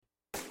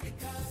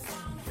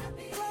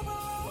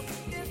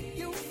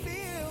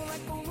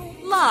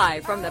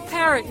Live from the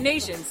Parent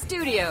Nation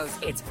studios,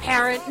 it's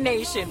Parent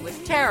Nation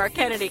with Tara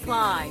Kennedy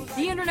Klein,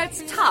 the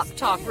Internet's top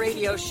talk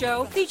radio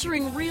show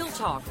featuring real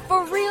talk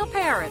for real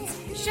parents,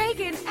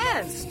 shaken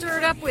and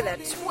stirred up with a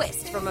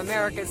twist from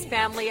America's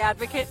family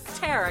advocate,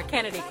 Tara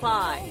Kennedy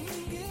Klein.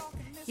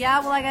 Yeah,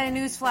 well, I got a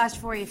news flash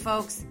for you,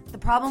 folks. The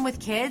problem with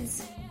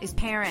kids is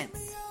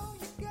parents.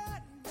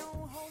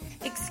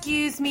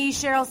 Excuse me,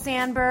 Sheryl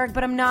Sandberg,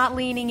 but I'm not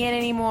leaning in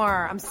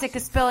anymore. I'm sick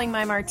of spilling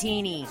my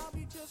martini.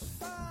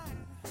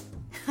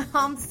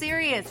 I'm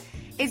serious.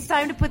 It's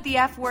time to put the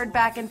F word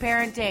back in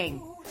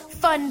parenting.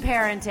 Fun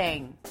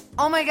parenting.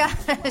 Oh my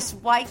gosh,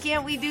 why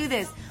can't we do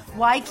this?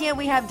 Why can't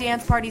we have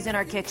dance parties in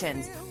our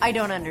kitchens? I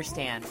don't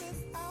understand.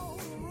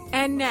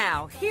 And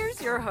now, here's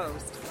your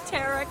host,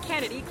 Tara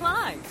Kennedy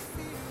Klein.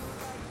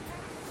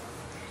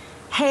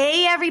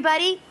 Hey,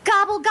 everybody.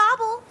 Gobble,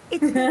 gobble.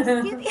 It's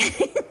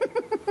Thanksgiving.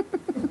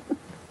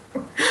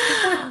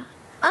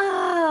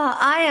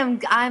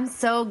 I'm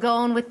so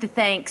going with the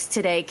thanks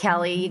today,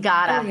 Kelly. You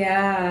gotta. Oh,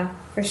 yeah,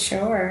 for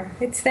sure.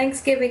 It's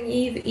Thanksgiving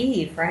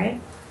Eve, right?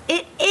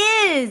 It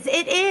is.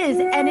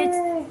 Yay. And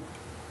it's,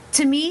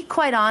 to me,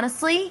 quite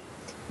honestly,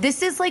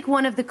 this is like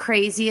one of the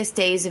craziest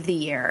days of the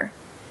year.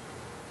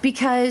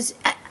 Because,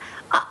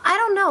 I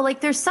don't know,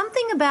 like there's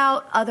something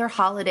about other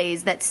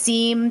holidays that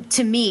seem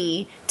to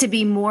me to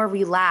be more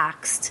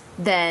relaxed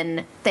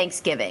than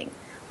Thanksgiving.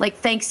 Like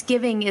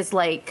Thanksgiving is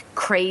like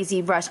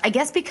crazy rush. I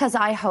guess because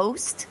I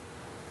host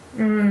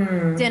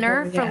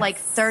dinner for like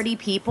 30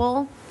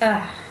 people.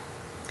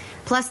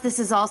 Plus this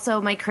is also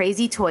my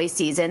crazy toy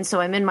season. So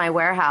I'm in my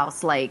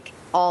warehouse like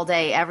all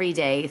day, every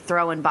day,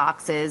 throwing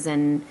boxes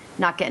and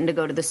not getting to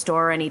go to the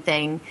store or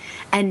anything.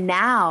 And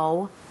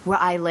now where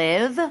I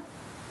live,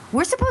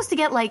 we're supposed to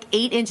get like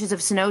 8 inches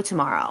of snow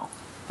tomorrow.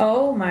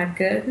 Oh my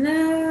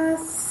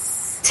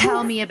goodness.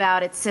 Tell me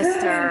about it,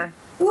 sister.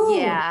 Ooh.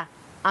 Yeah.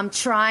 I'm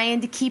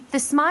trying to keep the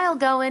smile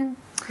going.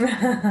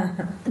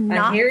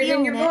 I hear it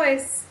in your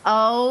voice.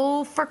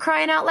 Oh, for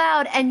crying out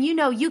loud. And you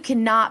know, you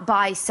cannot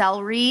buy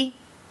celery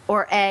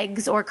or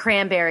eggs or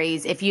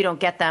cranberries if you don't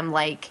get them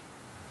like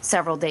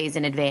several days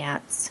in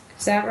advance.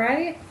 Is that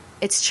right?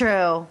 It's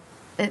true.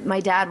 My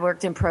dad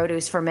worked in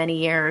produce for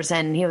many years,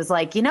 and he was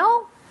like, you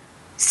know,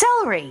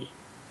 celery.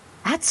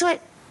 That's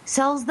what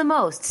sells the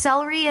most.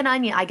 Celery and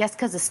onion, I guess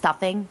because of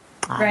stuffing.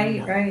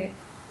 Right.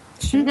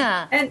 Sure.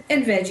 And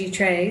veggie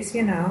trays,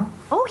 you know.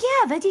 Oh,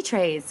 yeah, veggie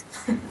trays.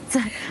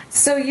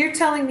 So you're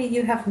telling me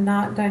you have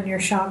not done your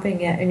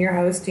shopping yet and you're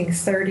hosting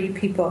 30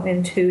 people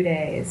in 2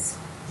 days?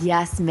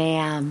 Yes,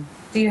 ma'am.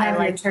 Do you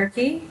have your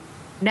turkey?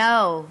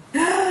 No.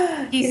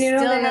 You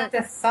know they have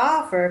to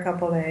thaw for a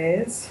couple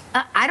days.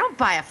 I don't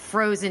buy a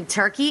frozen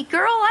turkey.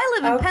 Girl, I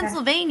live in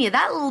Pennsylvania.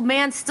 That little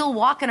man's still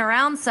walking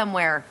around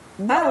somewhere.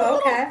 Oh,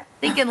 okay.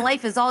 Thinking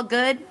life is all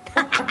good.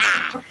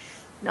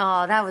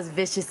 No, that was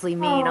viciously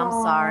mean. I'm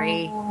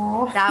sorry.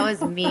 That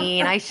was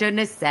mean. I shouldn't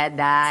have said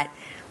that.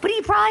 But he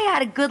probably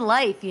had a good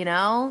life, you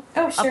know?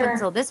 Oh, sure. Up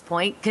until this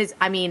point. Because,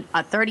 I mean,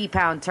 a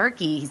 30-pound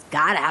turkey, he's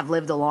got to have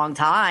lived a long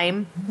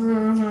time.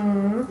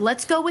 Mm-hmm.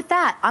 Let's go with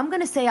that. I'm going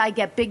to say I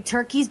get big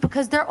turkeys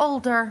because they're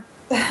older.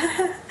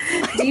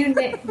 Do you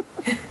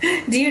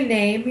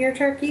name your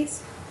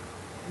turkeys?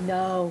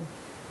 No.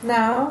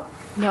 No?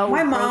 No.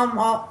 My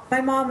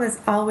mom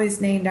has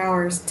always named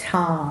ours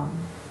Tom.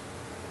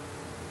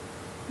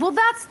 Well,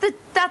 that's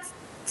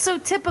so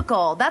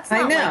typical. That's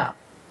not like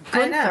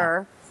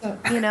Gunther.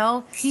 You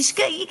know, you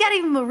got to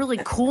give him a really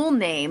cool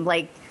name,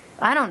 like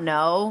I don't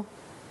know,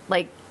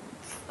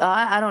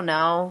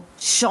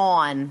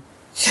 Sean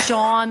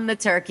the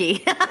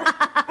turkey. Sean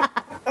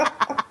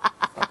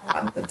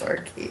the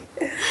turkey.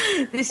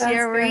 This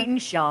year we're eating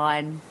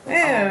Sean.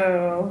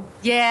 Ew.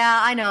 Yeah,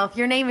 I know. If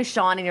your name is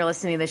Sean and you're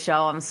listening to the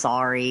show, I'm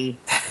sorry.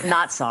 I'm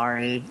not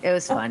sorry. It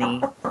was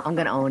funny. I'm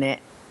gonna own it.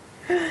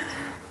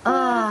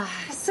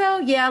 So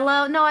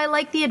yeah, no, I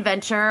like the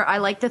adventure. I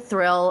like the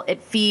thrill.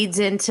 It feeds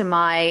into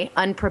my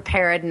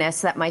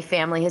unpreparedness that my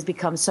family has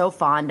become so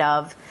fond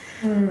of.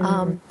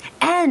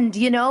 And,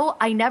 you know,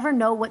 I never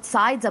know what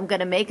sides I'm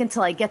going to make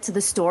until I get to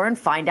the store and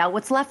find out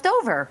what's left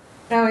over.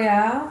 Oh,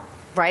 yeah?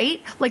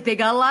 Right? Like they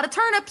got a lot of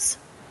turnips.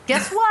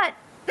 Guess what?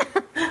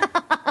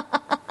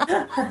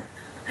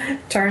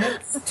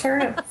 Turnips.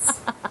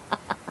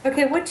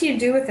 Okay, what do you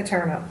do with the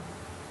turnip?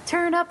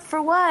 Turnip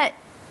for what?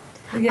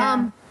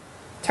 Yeah.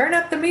 Turn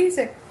up the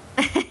music.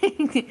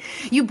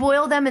 You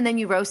boil them and then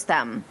you roast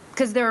them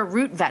because they're a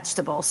root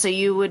vegetable. So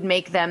you would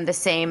make them the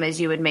same as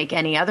you would make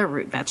any other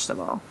root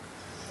vegetable.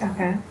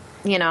 Okay.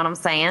 You know what I'm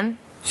saying?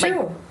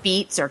 Sure. Like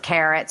beets or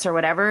carrots or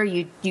whatever.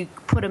 You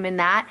put them in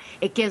that.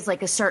 It gives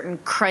like a certain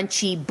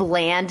crunchy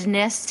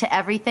blandness to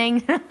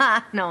everything.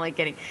 No, I'm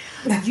kidding.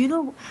 You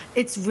know,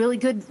 it's really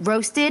good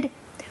roasted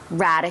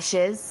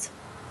radishes.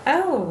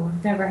 Oh,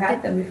 never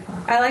had them before.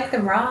 I like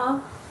them raw.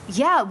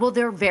 Yeah, well,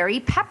 they're very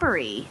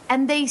peppery,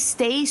 and they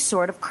stay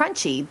sort of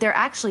crunchy. They're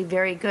actually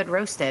very good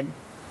roasted.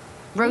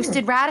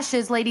 Roasted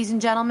radishes, ladies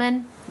and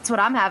gentlemen. That's what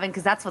I'm having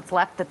because that's what's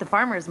left at the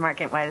farmer's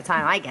market by the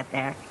time I get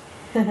there.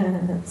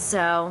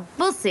 So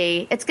we'll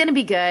see. It's going to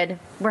be good.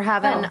 We're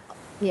having,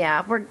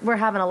 we're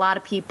having a lot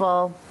of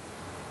people,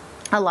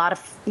 a lot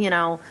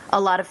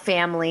of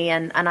family,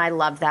 and I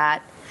love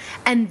that.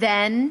 And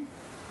then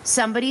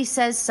somebody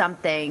says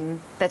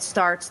something that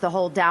starts the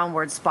whole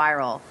downward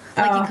spiral.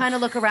 Like you kind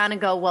of look around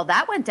and go, well,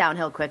 that went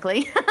downhill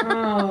quickly.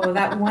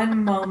 That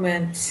one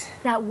moment.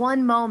 That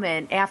one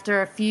moment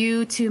after a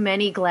few too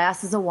many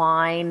glasses of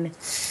wine,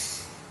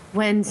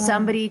 when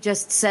somebody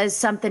just says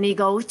something, he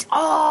goes,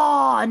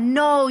 oh,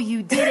 no,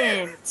 you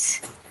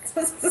didn't.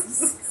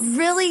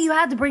 Really? You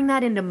had to bring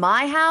that into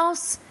my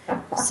house?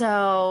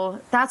 So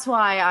that's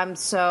why I'm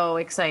so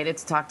excited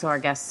to talk to our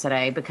guests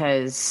today,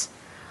 because,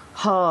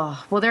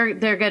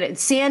 they're good.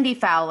 Sandy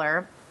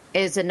Fowler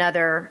is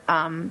another,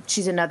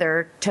 she's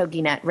another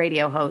TogiNet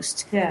radio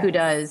host who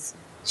does,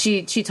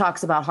 she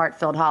talks about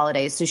heart-filled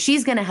holidays. So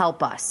she's going to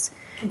help us.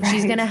 Right.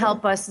 She's going to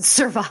help us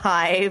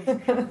survive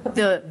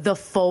the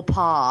faux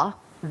pas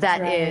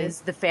that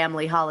is the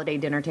family holiday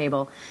dinner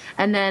table.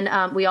 And then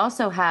we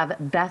also have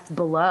Beth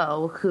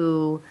Below,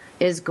 who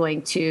is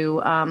going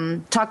to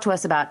talk to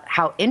us about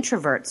how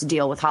introverts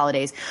deal with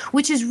holidays,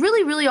 which is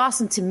really, really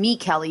awesome to me,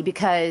 Kelly,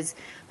 because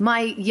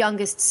my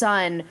youngest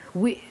son,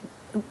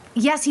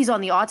 yes, he's on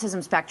the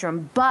autism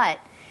spectrum, but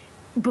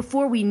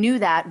before we knew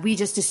that, we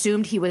just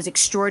assumed he was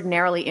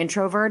extraordinarily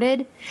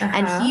introverted.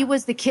 And he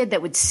was the kid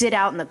that would sit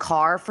out in the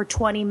car for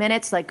 20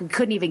 minutes. Like, we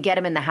couldn't even get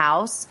him in the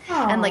house.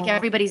 And, like,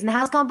 everybody's in the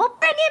house going, well,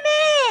 bring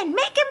him in.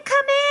 Make him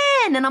come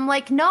in. And I'm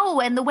like,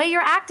 no. And the way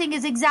you're acting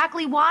is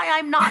exactly why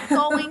I'm not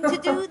going to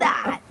do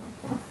that.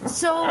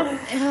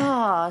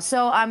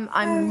 So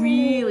I'm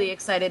really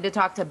excited to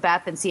talk to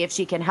Beth and see if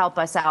she can help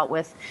us out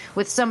with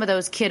some of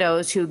those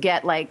kiddos who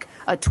get like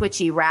a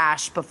twitchy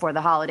rash before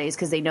the holidays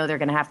because they know they're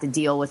going to have to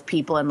deal with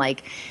people and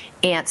like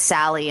Aunt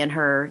Sally and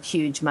her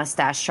huge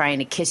mustache trying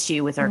to kiss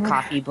you with her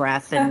coffee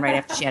breath and right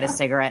after she had a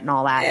cigarette and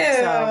all that.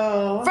 Ew.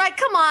 So, right,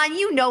 come on,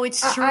 you know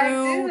it's true.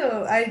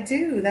 I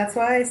do. That's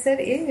why I said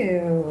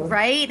ew.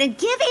 Right? And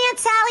give Aunt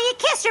Sally a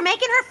kiss. You're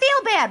making her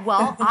feel bad.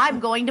 Well, I'm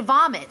going to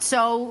vomit.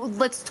 So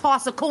let's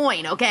toss a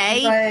coin,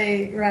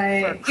 okay?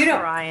 Right. You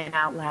don't crying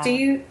out loud.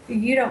 You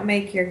don't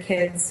make your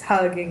kids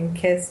hug and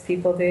kiss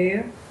people, do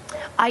you?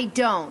 I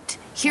don't.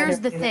 Here's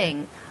the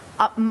thing.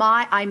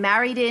 I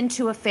married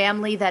into a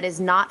family that is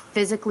not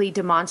physically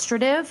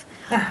demonstrative.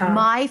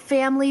 My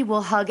family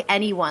will hug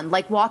anyone.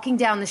 Like walking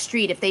down the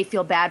street, if they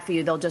feel bad for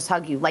you, they'll just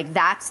hug you. Like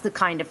that's the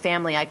kind of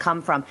family I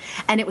come from.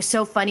 And it was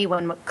so funny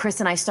when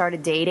Chris and I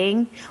started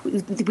dating,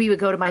 we would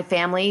go to my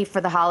family for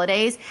the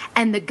holidays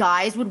and the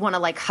guys would want to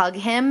like hug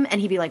him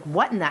and he'd be like,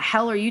 what in the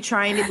hell are you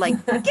trying to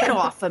like get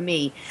off of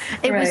me?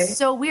 It was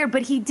so weird,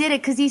 but he did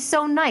it because he's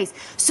so nice.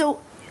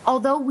 So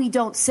although we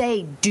don't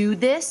say do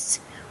this,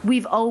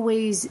 we've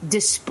always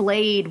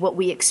displayed what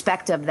we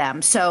expect of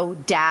them. So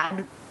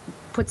dad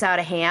puts out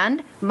a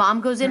hand,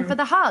 mom goes in for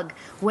the hug.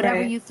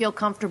 Whatever you feel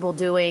comfortable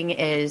doing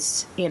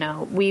is,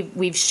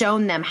 we've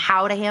shown them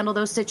how to handle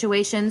those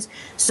situations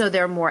so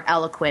they're more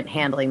eloquent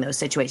handling those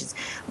situations.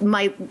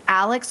 My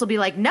Alex will be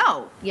like,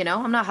 no,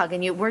 I'm not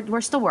hugging you.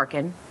 We're still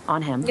working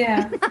on him.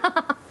 Yeah.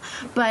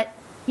 But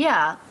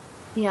yeah,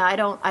 I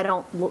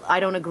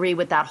don't agree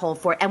with that whole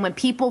and when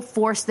people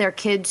force their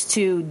kids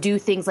to do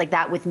things like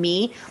that with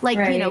me, like,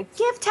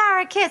 give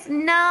Tara a kiss.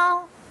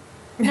 No,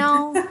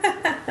 no,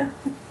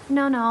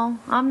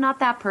 I'm not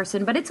that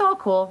person, but it's all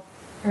cool.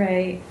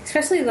 Right.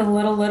 Especially the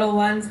little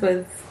ones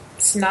with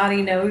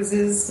snotty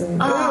noses.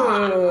 And,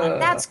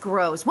 that's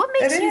gross. What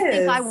makes you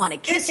think I want to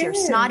kiss your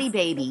snotty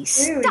baby?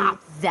 Stop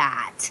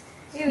that.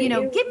 Give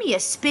me a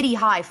spitty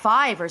high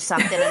five or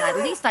something, and at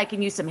least I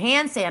can use some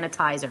hand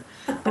sanitizer.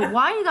 But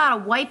why you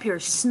gotta wipe your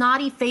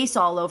snotty face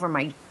all over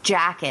my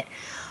jacket?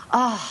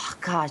 Oh,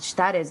 gosh,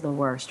 that is the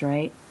worst,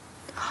 right?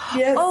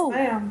 Yes,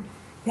 ma'am.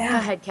 Yeah. Go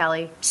ahead,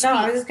 Kelly. No,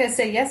 I was just gonna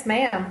say yes,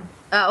 ma'am.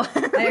 Oh.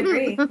 I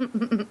agree.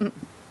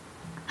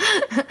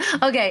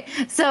 Okay,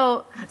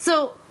 so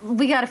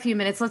we got a few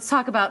minutes. Let's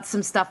talk about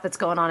some stuff that's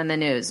going on in the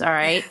news, all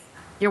right?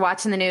 You're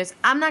watching the news.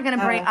 I'm not going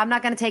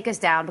to take us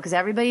down because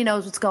everybody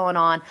knows what's going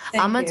on.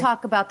 I'm going to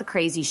talk about the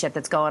crazy shit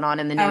that's going on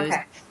in the news.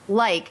 Okay.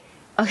 Like,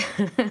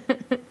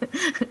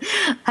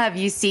 have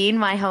you seen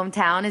my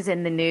hometown is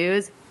in the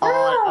news?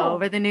 All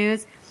over the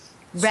news.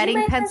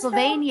 Reading,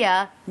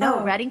 Pennsylvania.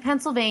 Reading,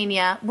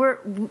 Pennsylvania.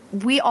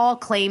 We all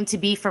claim to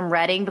be from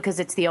Reading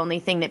because it's the only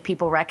thing that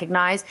people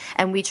recognize,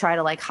 and we try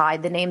to like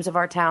hide the names of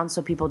our towns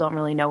so people don't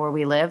really know where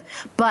we live.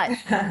 But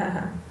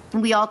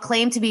we all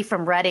claim to be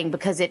from Reading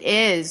because it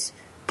is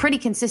pretty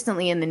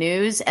consistently in the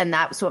news, and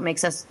that's what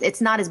makes us.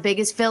 It's not as big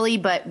as Philly,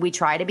 but we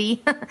try to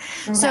be.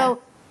 Okay.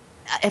 So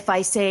if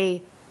I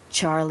say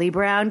Charlie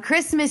Brown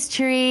Christmas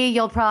tree,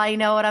 you'll probably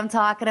know what I'm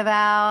talking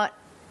about.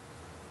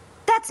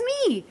 That's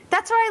me.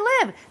 That's where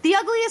I live. The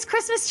ugliest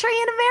Christmas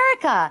tree in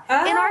America,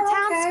 in our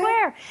town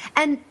square.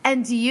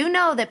 And do you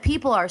know that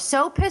people are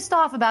so pissed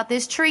off about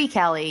this tree,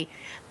 Kelly,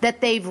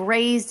 that they've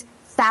raised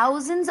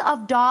thousands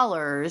of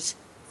dollars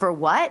for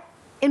what?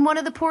 In one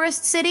of the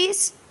poorest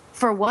cities?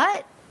 For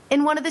what?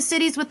 in one of the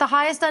cities with the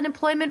highest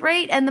unemployment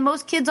rate and the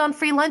most kids on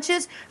free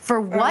lunches.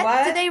 For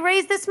what did they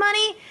raise this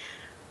money?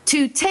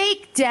 To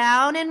take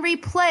down and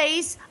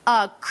replace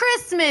a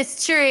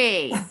Christmas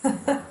tree.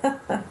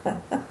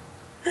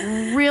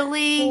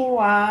 Really?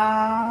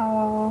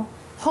 Wow.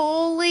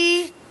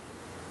 Holy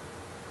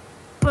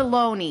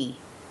baloney.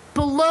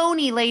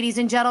 Baloney, ladies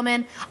and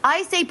gentlemen.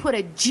 I say put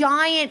a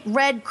giant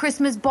red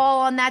Christmas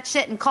ball on that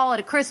shit and call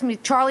it a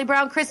Charlie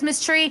Brown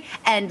Christmas tree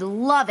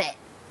and love it.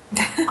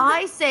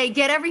 I say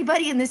get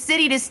everybody in the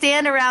city to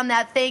stand around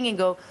that thing and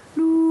go,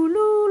 loo, loo, loo,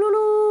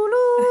 loo, loo,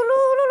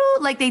 loo,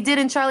 loo, like they did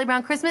in Charlie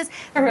Brown Christmas.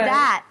 Right.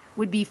 That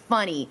would be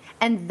funny,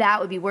 and that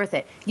would be worth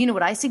it. You know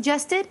what I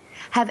suggested?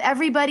 Have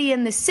everybody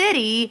in the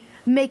city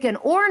make an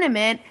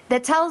ornament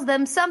that tells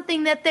them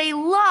something that they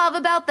love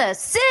about the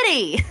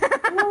city.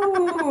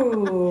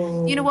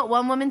 Ooh. You know what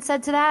one woman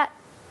said to that?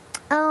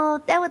 Oh,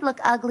 that would look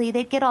ugly.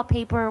 They'd get all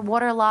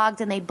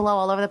waterlogged, and they'd blow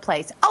all over the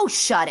place. Oh,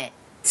 shut it.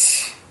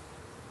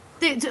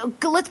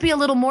 Let's be a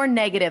little more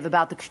negative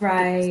about the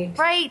right.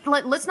 Right?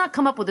 Let's not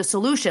come up with a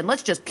solution.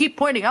 Let's just keep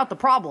pointing out the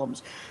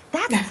problems.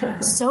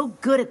 That's so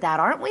good at that,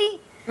 aren't we?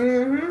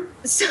 Mm-hmm.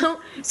 So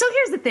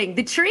here's the thing.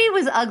 The tree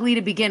was ugly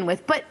to begin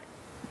with, but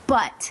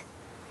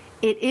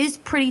it is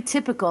pretty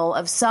typical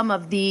of some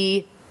of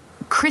the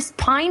crisp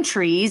pine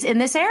trees in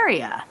this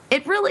area.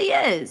 It really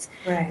is.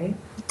 Right.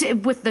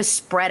 With the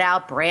spread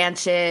out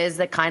branches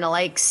that kind of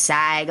like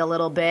sag a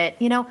little bit,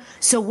 you know.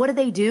 So what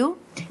do?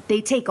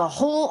 They take a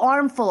whole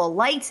armful of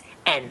lights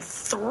and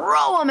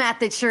throw them at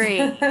the tree.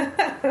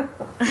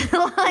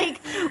 Like,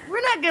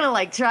 we're not going to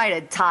like try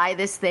to tie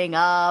this thing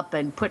up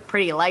and put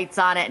pretty lights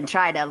on it and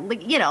try to,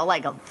 you know,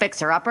 like a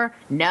fixer-upper.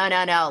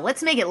 No.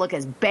 Let's make it look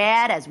as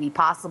bad as we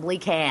possibly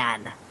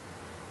can.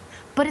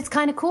 But it's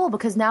kind of cool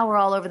because now we're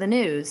all over the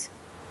news.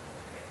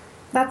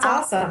 That's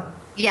awesome.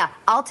 Yeah,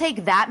 I'll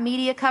take that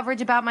media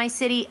coverage about my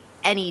city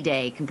any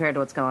day compared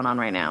to what's going on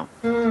right now.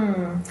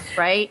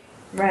 Right?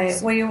 Right.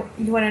 Well, you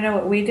want to know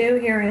what we do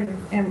here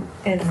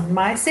in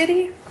my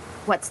city?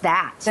 What's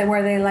that?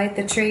 Where they light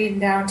the tree in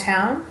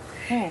downtown.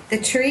 Okay.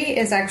 The tree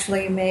is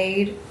actually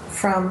made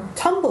from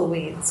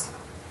tumbleweeds.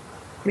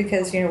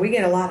 Because, you know, we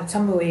get a lot of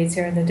tumbleweeds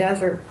here in the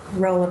desert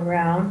rolling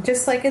around,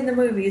 just like in the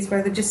movies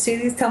where they just see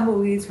these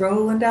tumbleweeds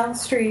rolling down the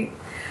street.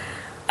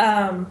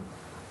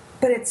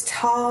 But it's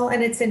tall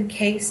and it's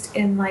encased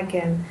in like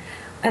an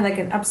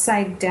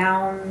upside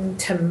down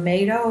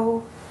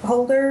tomato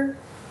holder.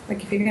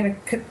 Like if you're gonna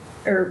cook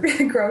or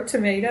grow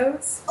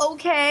tomatoes.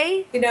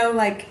 Okay. You know,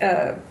 like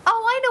I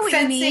know what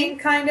fencing you mean.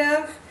 Kind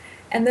of.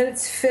 And then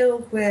it's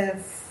filled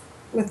with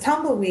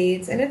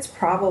tumbleweeds, and it's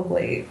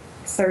probably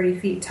 30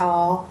 feet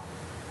tall.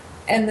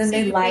 And then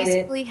they light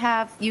it.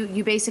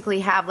 You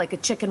basically have like a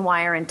chicken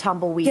wire and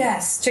tumbleweed.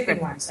 Yes, chicken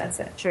wire. That's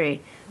it.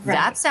 Tree. Right.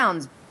 That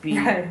sounds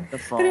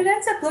beautiful. Right. But it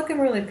ends up looking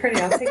really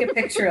pretty. I'll take a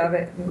picture of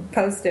it and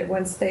post it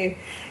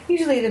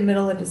usually the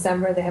middle of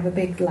December, they have a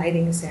big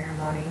lighting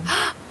ceremony.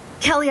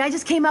 Kelly, I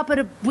just came up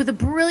with a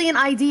brilliant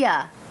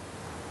idea.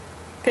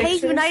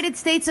 Pictures? Hey, United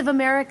States of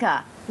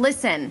America,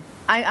 listen,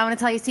 I want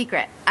to tell you a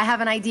secret. I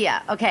have an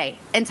idea. Okay,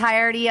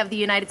 entirety of the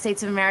United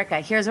States of America,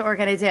 here's what we're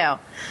going to do.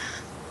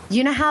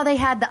 You know how they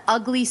had the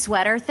ugly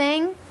sweater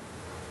thing?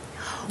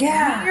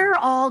 Yeah. We're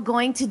all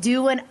going to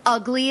do an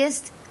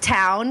ugliest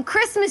town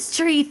Christmas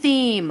tree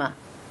theme.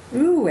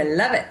 Ooh, I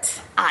love it.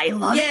 I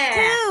love it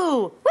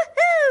too.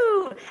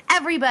 Woohoo!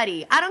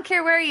 Everybody, I don't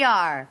care where you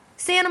are.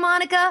 Santa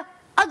Monica,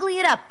 ugly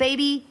it up,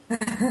 baby.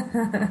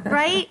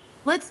 Right?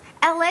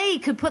 LA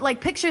could put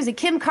like pictures of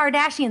Kim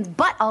Kardashian's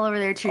butt all over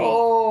their tree.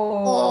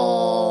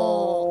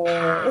 Oh.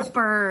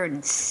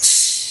 Burns.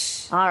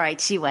 All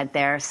right, she went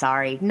there.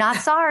 Sorry. Not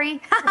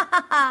sorry.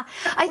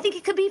 I think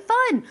it could be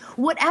fun.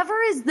 Whatever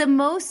is the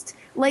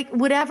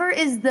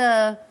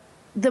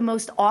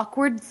most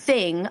awkward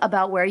thing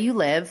about where you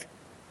live,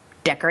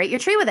 decorate your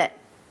tree with it.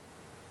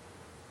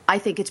 I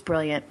think it's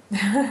brilliant.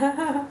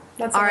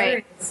 That's all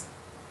hilarious. Right.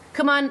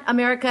 Come on,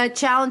 America,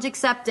 challenge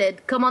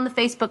accepted. Come on the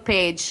Facebook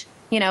page,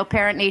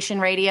 Parent Nation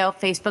Radio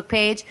Facebook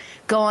page.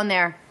 Go on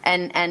there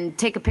and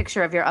take a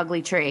picture of your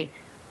ugly tree.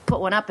 Put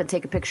one up and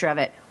take a picture of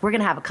it. We're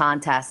going to have a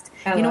contest.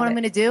 You know what I'm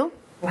going to do?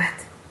 What?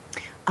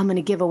 I'm going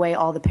to give away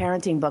all the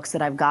parenting books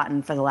that I've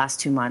gotten for the last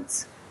 2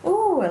 months.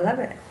 Ooh, I love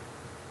it.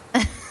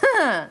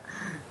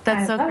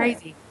 That's so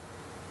crazy.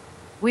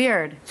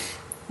 Weird.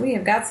 We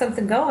have got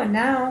something going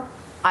now.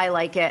 I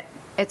like it.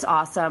 It's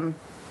awesome.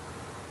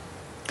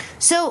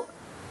 So,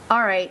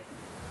 all right.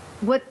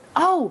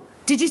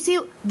 Did you see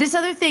this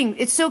other thing?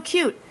 It's so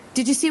cute.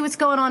 Did you see what's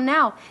going on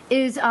now?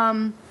 Is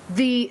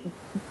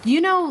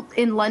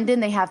in London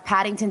they have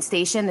Paddington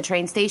Station, the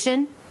train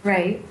station?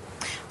 Right.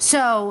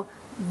 So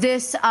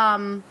this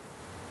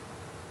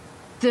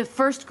the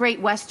first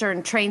Great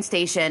Western train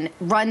station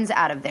runs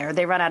out of there.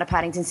 They run out of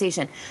Paddington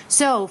Station.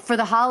 So for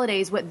the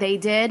holidays, what they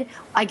did,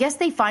 I guess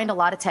they find a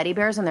lot of teddy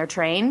bears on their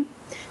train.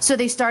 So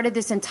they started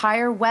this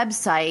entire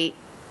website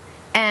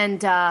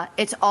And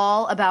it's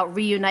all about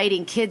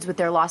reuniting kids with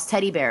their lost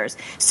teddy bears.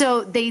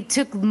 So they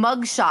took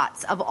mug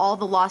shots of all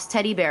the lost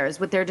teddy bears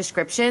with their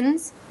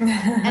descriptions.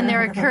 And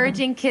they're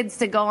encouraging kids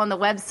to go on the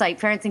website,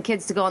 parents and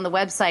kids to go on the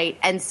website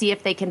and see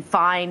if they can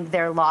find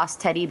their lost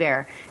teddy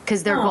bear.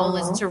 Because their goal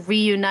is to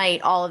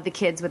reunite all of the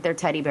kids with their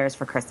teddy bears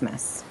for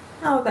Christmas.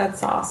 Oh,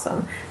 that's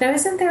awesome. Now,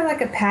 isn't there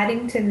like a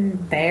Paddington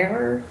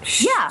Bear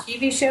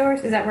TV show? Or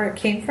is that where it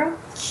came from?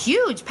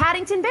 Huge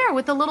Paddington Bear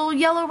with the little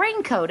yellow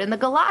raincoat and the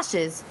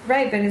galoshes.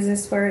 Right, but is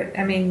this where,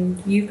 I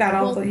mean, you've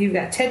got you've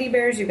got teddy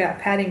bears, you've got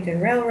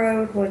Paddington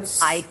Railroad.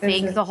 I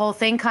think the whole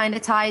thing kind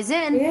of ties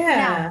in.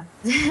 Yeah.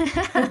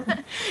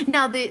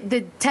 Now,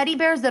 the teddy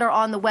bears that are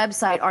on the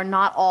website are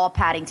not all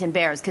Paddington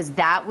Bears, because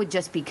that would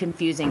just be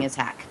confusing as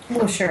heck.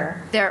 Well,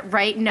 sure. They're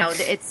right. No,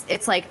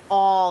 it's like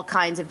all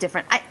kinds of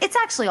different. It's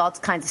actually all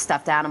kinds of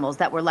stuffed animals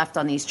that were left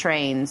on these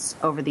trains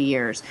over the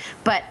years.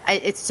 But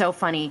it's so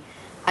funny.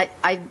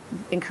 I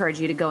encourage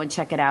you to go and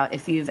check it out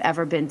if you've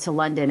ever been to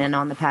London and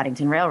on the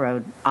Paddington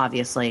Railroad.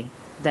 Obviously,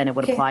 then it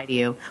would apply to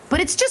you. But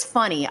it's just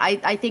funny.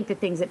 I think the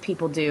things that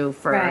people do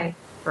for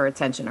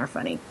attention are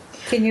funny.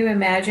 Can you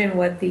imagine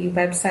what the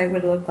website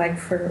would look like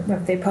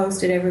if they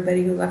posted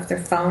everybody who left their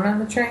phone on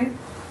the train?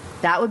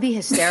 That would be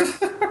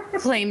hysterical.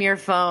 Claim your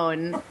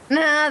phone.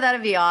 Nah,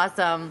 that'd be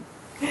awesome.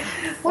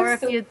 Or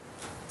if you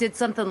did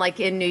something like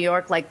in New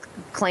York, like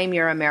claim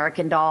your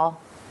American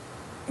doll.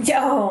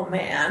 Oh,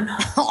 man.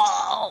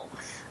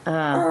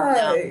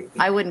 No,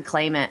 I wouldn't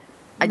claim it.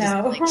 I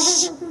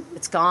just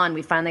it's gone.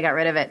 We finally got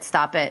rid of it.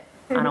 Stop it.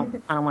 I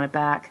don't want it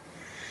back.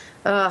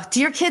 Do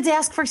your kids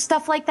ask for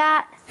stuff like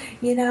that?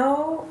 You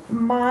know,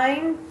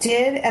 mine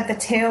did at the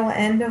tail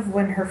end of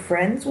when her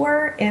friends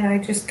were, and I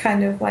just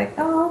kind of like,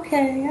 oh,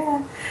 okay,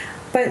 yeah.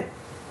 But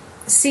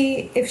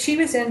see, if she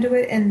was into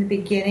it in the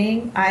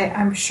beginning,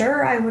 I'm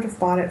sure I would have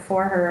bought it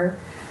for her.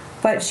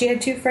 But she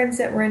had two friends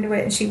that were into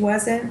it, and she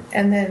wasn't.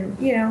 And then,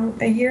 you know,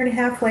 a year and a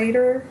half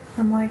later,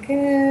 I'm like,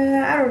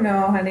 I don't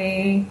know,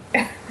 honey.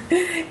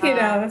 you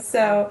know,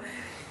 so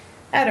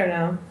I don't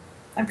know.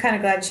 I'm kind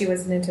of glad she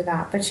wasn't into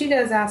that. But she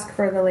does ask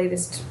for the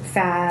latest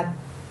fad,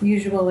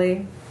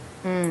 usually.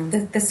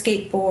 The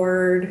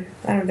skateboard.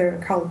 I don't know,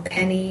 they're called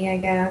Penny, I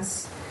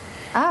guess.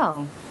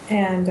 Oh.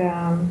 And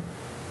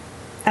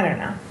I don't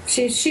know.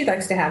 She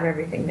likes to have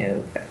everything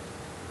new. But.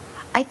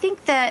 I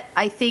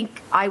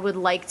think I would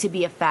like to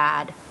be a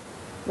fad.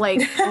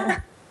 Like you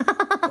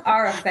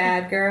are a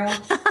fad girl.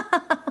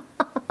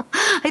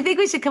 I think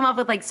we should come up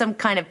with like some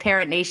kind of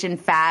Parent Nation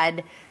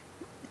fad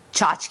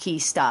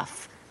tchotchke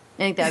stuff.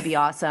 I think that would be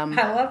awesome.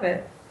 I love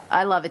it.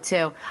 I love it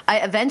too.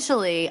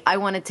 Eventually I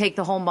want to take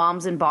the whole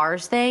moms and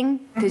bars thing,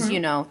 because you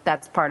know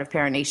that's part of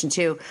Parent Nation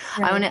too.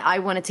 Right. I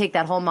want to take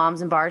that whole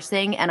moms and bars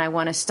thing, and I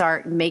want to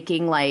start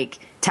making like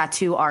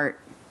tattoo art.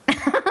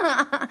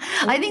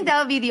 I think that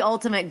would be the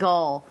ultimate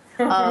goal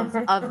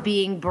of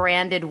being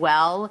branded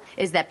well,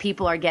 is that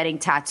people are getting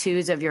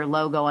tattoos of your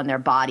logo on their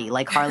body,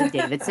 like Harley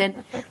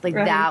Davidson. Like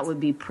that would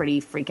be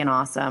pretty freaking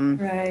awesome.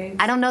 Right.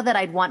 I don't know that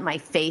I'd want my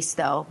face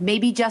though.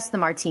 Maybe just the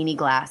martini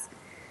glass.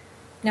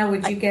 Now,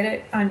 would you get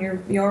it on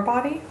your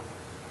body?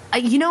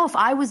 You know, if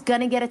I was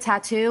going to get a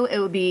tattoo, it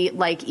would be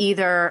like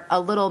either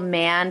a little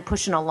man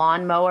pushing a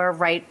lawnmower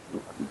right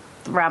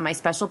around my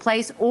special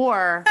place,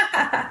 or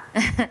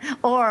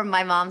or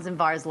my Moms and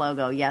Bars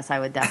logo. Yes, I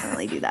would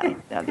definitely do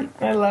that.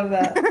 I love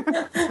that.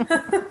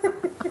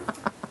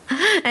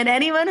 And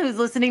anyone who's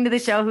listening to the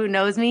show who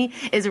knows me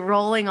is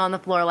rolling on the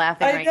floor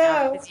laughing right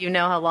now, because you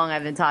know how long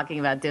I've been talking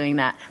about doing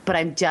that. But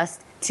I'm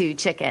just too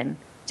chicken.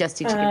 Just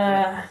too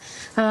chicken.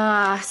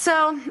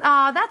 So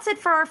that's it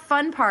for our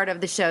fun part of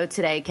the show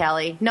today,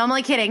 Kelly. No, I'm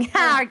only kidding.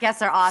 Our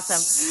guests are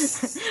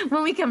awesome.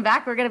 When we come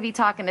back, we're going to be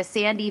talking to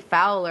Sandy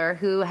Fowler,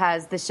 who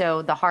has the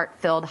show The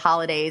Heart-Filled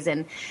Holidays,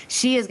 and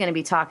she is going to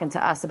be talking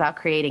to us about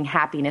creating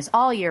happiness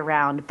all year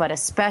round, but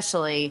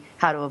especially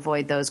how to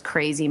avoid those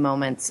crazy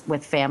moments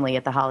with family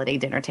at the holiday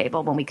dinner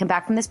table when we come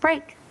back from this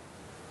break.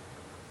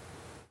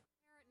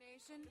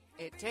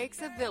 It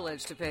takes a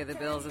village to pay the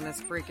bills in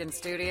this freaking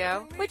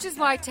studio, which is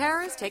why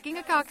Tara's taking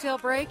a cocktail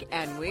break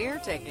and we're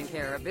taking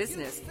care of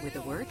business with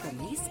a word from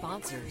these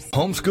sponsors.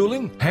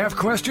 Homeschooling? Have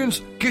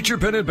questions? Get your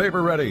pen and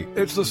paper ready.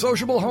 It's the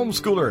sociable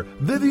homeschooler,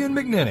 Vivian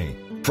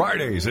McNinney.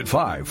 Fridays at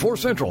 5, 4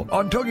 Central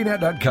on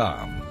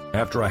TogiNet.com.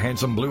 After a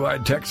handsome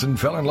blue-eyed Texan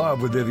fell in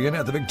love with Vivian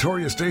at the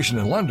Victoria Station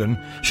in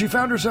London, she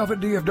found herself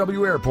at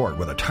DFW Airport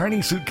with a tiny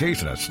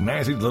suitcase and a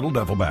snazzy little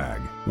duffel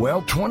bag.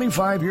 Well,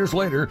 25 years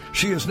later,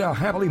 she is now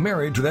happily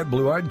married to that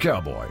blue-eyed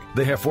cowboy.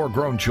 They have 4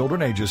 grown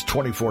children ages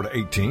 24 to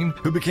 18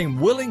 who became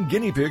willing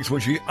guinea pigs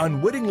when she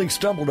unwittingly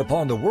stumbled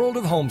upon the world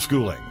of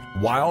homeschooling.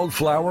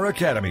 Wildflower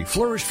Academy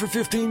flourished for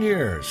 15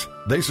 years.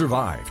 They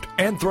survived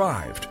and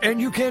thrived,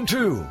 and you can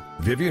too.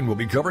 Vivian will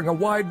be covering a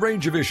wide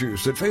range of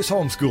issues that face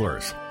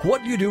homeschoolers.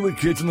 What do you do with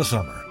kids in the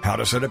summer? How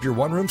to set up your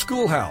one-room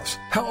schoolhouse?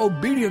 How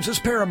obedience is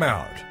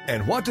paramount?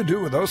 And what to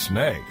do with those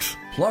snakes?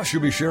 Plus,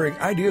 you'll be sharing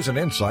ideas and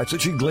insights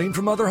that she gleaned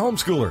from other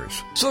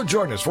homeschoolers. So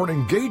join us for an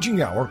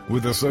engaging hour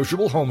with the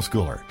sociable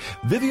homeschooler,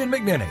 Vivian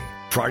McNinney,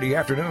 Friday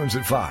afternoons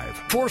at 5,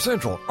 4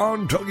 Central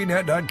on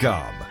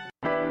TogiNet.com.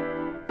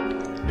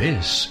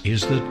 This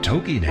is the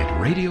TogiNet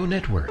Radio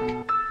Network,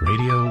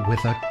 radio with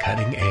a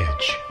cutting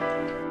edge.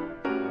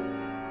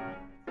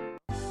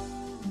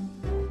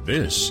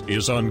 This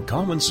is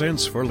Uncommon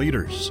Sense for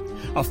Leaders,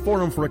 a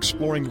forum for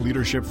exploring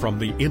leadership from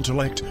the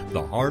intellect,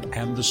 the heart,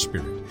 and the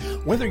spirit.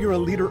 Whether you're a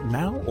leader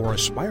now or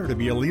aspire to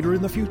be a leader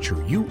in the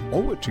future, you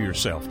owe it to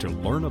yourself to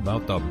learn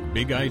about the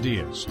big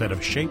ideas that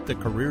have shaped the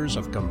careers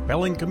of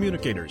compelling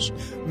communicators,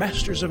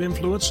 masters of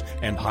influence,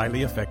 and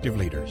highly effective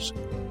leaders.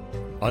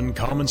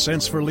 Uncommon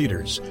Sense for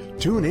Leaders.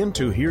 Tune in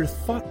to hear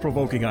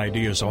thought-provoking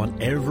ideas on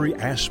every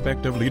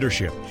aspect of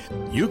leadership.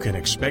 You can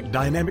expect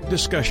dynamic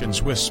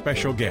discussions with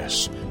special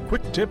guests,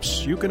 quick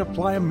tips you can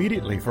apply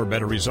immediately for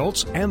better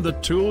results, and the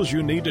tools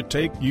you need to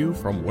take you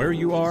from where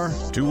you are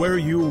to where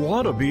you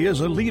want to be as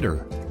a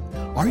leader.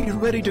 Are you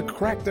ready to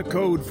crack the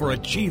code for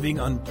achieving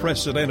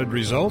unprecedented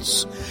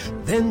results?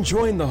 Then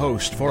join the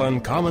host for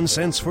Uncommon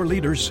Sense for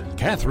Leaders,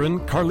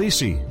 Catherine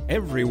Carlisi,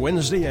 every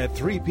Wednesday at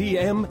 3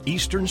 p.m.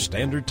 Eastern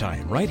Standard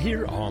Time, right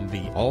here on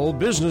the All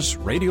Business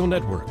Radio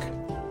Network.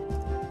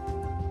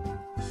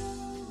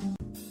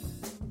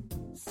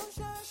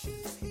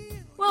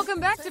 Welcome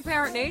back to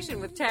Parent Nation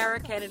with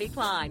Tara Kennedy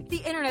Klein, the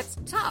Internet's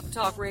top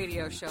talk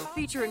radio show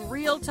featuring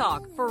real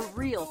talk for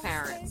real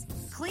parents.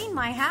 Clean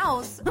my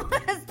house? Who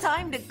has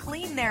time to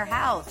clean their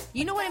house?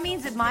 You know what it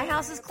means if my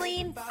house is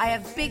clean? I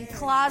have big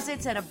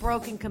closets and a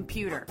broken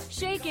computer.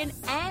 Shaken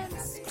and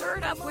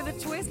stirred up with a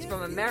twist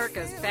from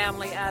America's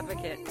family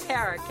advocate,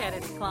 Tara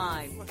Kennedy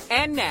Klein.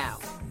 And now,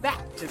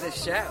 back to the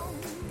show.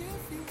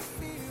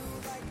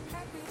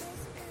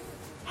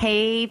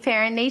 Hey,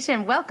 Parent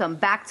Nation, welcome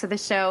back to the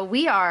show.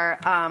 We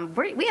have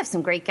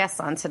some great guests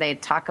on today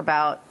to talk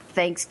about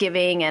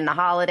Thanksgiving and the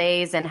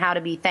holidays and how to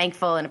be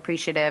thankful and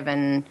appreciative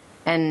and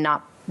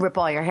not rip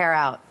all your hair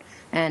out.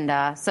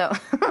 And so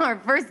our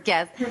first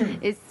guest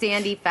is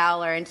Sandy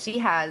Fowler, and she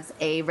has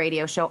a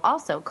radio show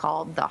also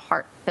called the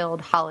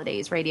Heart-Filled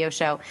Holidays Radio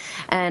Show.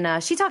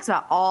 And she talks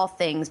about all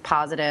things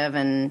positive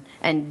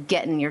and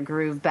getting your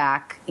groove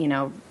back, you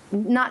know,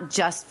 not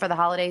just for the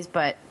holidays,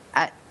 but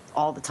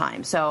all the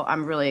time. So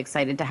I'm really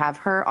excited to have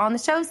her on the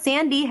show.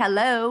 Sandy,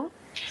 hello.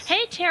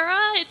 Hey, Tara.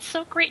 It's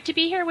so great to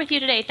be here with you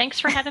today.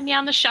 Thanks for having me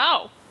on the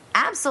show.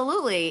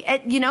 Absolutely.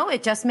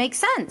 It just makes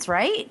sense,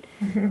 right?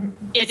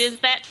 It is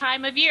that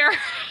time of year.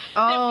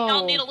 Oh. We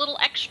all need a little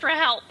extra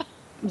help.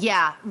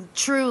 Yeah,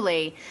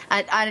 truly.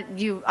 I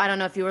don't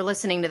know if you were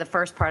listening to the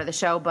first part of the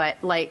show,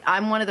 but like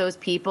I'm one of those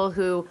people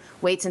who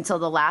waits until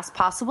the last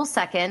possible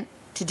second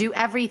to do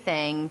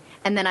everything,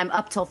 and then I'm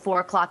up till 4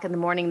 o'clock in the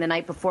morning the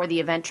night before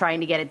the event trying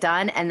to get it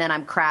done, and then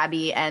I'm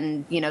crabby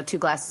and 2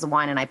 glasses of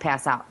wine and I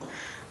pass out.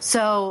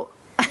 So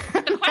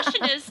the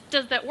question is,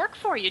 does that work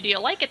for you? Do you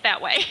like it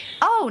that way?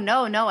 Oh,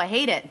 no, I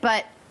hate it.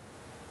 But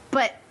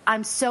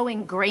I'm so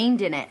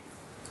ingrained in it,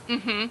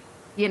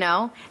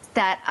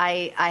 that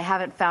I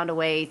haven't found a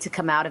way to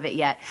come out of it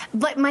yet.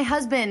 Like, my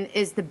husband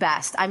is the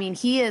best. I mean,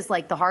 he is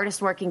like the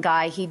hardest working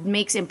guy. He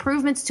makes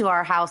improvements to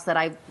our house that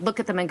I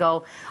look at them and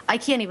go, I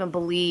can't even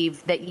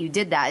believe that you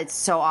did that. It's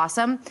so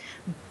awesome.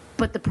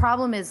 But the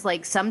problem is,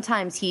 like,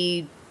 sometimes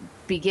he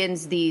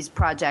begins these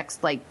projects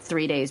like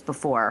 3 days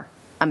before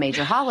a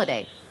major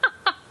holiday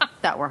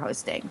that we're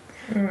hosting.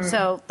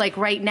 So like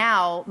right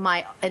now,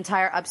 my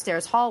entire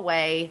upstairs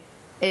hallway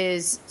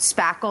is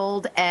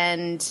spackled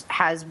and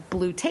has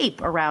blue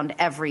tape around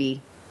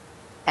every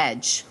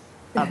edge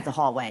of the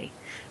hallway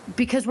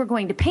because we're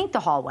going to paint the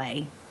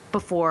hallway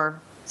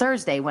before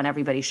Thursday when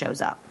everybody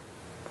shows up.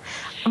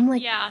 I'm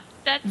like, yeah,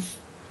 that's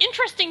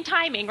interesting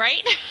timing,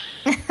 right?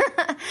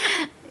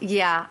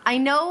 Yeah, I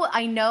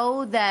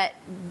know that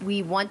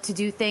we want to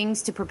do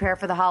things to prepare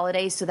for the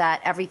holidays so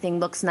that everything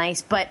looks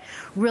nice, but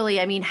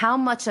really, I mean, how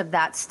much of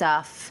that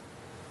stuff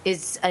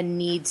is a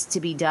needs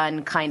to be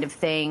done kind of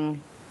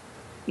thing?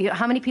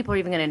 How many people are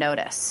even going to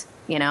notice,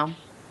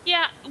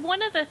 Yeah,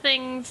 one of the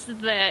things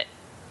that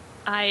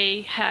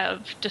I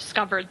have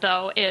discovered,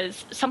 though,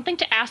 is something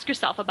to ask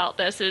yourself about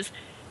this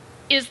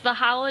is the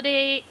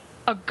holiday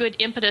a good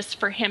impetus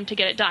for him to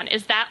get it done?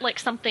 Is that like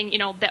something,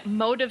 that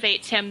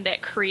motivates him,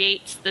 that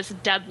creates this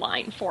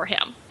deadline for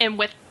him? And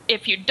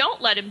if you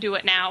don't let him do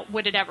it now,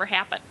 would it ever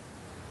happen?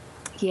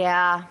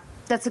 Yeah,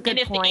 that's a good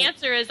point. And if the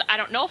answer is, I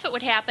don't know if it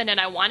would happen and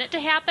I want it to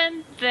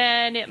happen,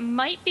 then it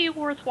might be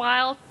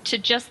worthwhile to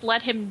just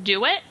let him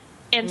do it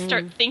and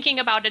start thinking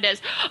about it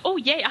as, oh,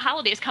 yay, a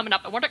holiday is coming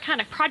up. I wonder what kind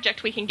of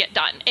project we can get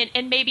done.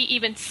 And maybe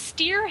even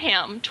steer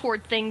him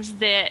toward things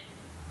that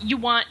you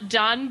want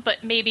done,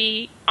 but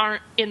maybe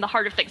aren't in the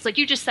heart of things. Like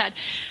you just said,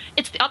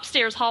 it's the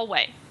upstairs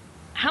hallway.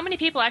 How many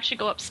people actually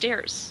go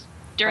upstairs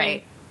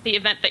during the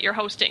event that you're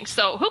hosting?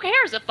 So who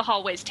cares if the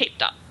hallway's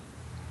taped up?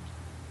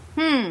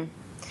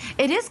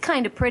 It is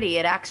kind of pretty.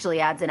 It actually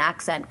adds an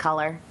accent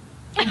color.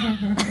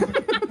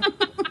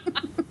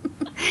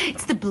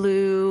 It's the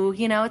blue,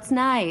 it's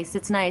nice.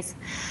 It's nice.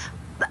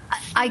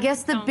 I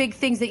guess the big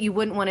things that you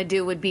wouldn't want to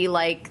do would be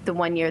like the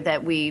one year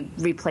that we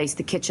replaced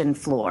the kitchen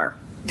floor.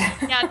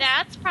 Yeah,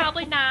 that's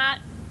probably not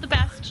the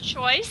best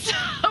choice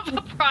of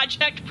a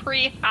project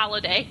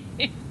pre-holiday.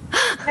 You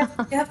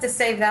have to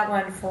save that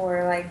one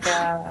for like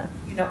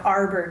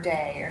Arbor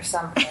Day or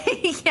something.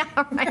 Yeah,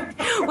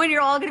 right. When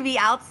you're all going to be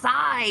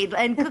outside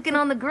and cooking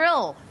on the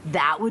grill,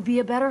 that would be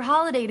a better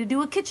holiday to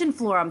do a kitchen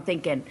floor, I'm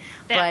thinking.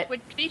 That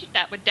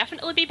would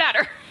definitely be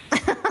better.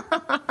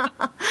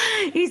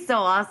 He's so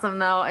awesome,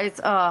 though. It's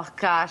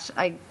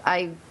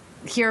I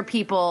hear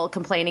people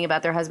complaining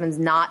about their husbands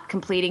not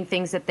completing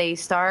things that they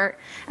start,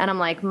 and I'm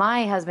like,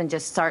 my husband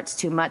just starts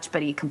too much,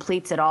 but he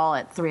completes it all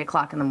at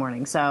 3:00 in the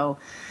morning. So,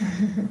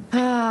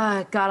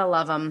 gotta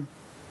love him.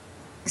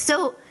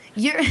 So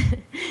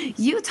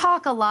you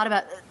talk a lot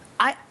about.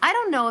 I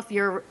don't know if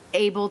you're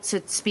able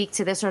to speak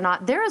to this or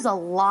not. There is a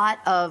lot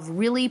of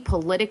really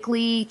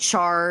politically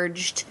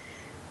charged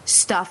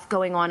stuff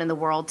going on in the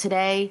world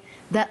today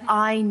that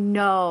I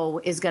know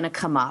is going to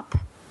come up.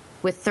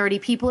 With 30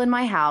 people in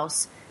my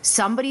house,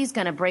 somebody's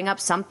going to bring up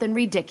something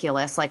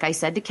ridiculous, like I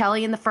said to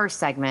Kelly in the first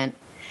segment,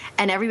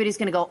 and everybody's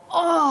going to go,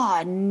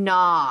 oh,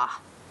 nah.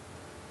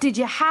 Did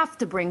you have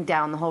to bring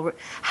down the whole...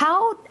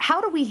 How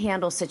do we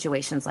handle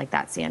situations like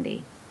that,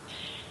 Sandy?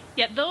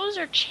 Yeah, those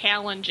are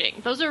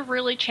challenging. Those are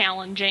really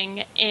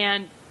challenging,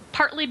 and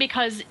partly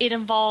because it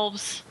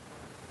involves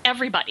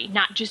everybody,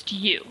 not just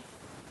you.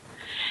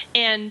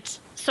 And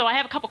so I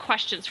have a couple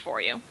questions for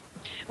you.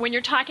 When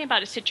you're talking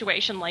about a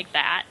situation like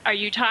that, are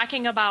you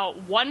talking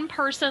about one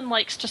person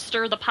likes to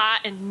stir the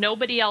pot and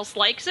nobody else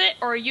likes it?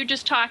 Or are you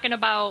just talking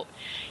about,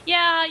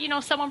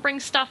 someone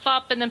brings stuff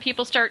up and then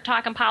people start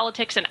talking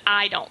politics and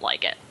I don't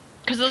like it?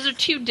 Because those are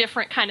two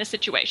different kind of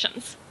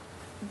situations.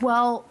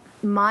 Well,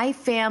 my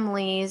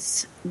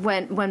families,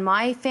 when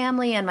my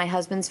family and my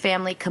husband's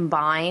family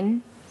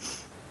combine,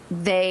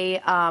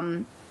 they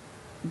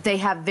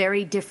have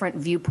very different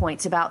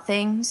viewpoints about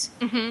things.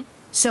 Mm-hmm.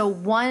 So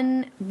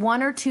one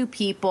or two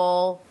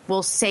people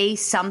will say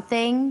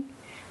something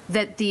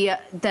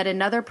that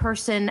another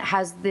person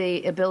has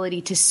the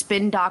ability to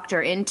spin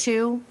doctor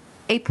into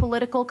a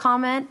political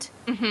comment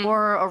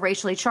or a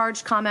racially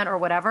charged comment or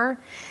whatever.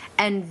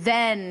 And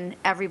then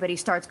everybody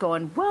starts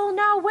going, well,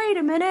 now, wait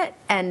a minute.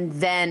 And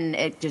then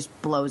it just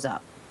blows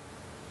up.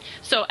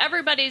 So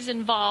everybody's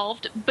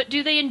involved, but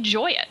do they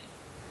enjoy it?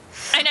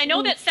 And I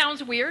know that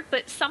sounds weird,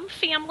 but some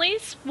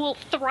families will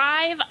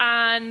thrive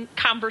on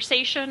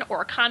conversation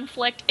or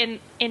conflict in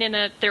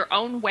their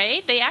own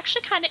way. They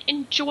actually kind of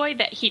enjoy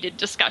that heated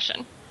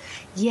discussion.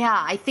 Yeah,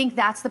 I think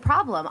that's the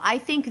problem. I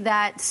think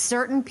that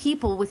certain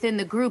people within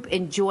the group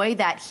enjoy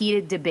that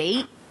heated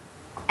debate,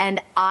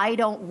 and I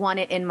don't want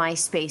it in my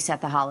space at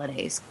the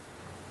holidays.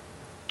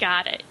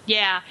 Got it.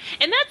 Yeah.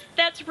 And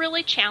that's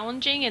really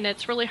challenging, and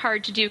it's really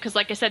hard to do because,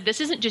 like I said,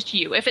 this isn't just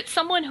you. If it's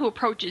someone who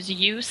approaches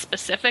you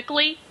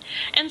specifically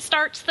and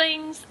starts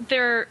things,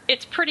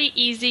 it's pretty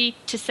easy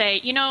to say,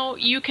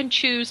 you can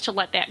choose to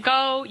let that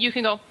go. You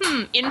can go,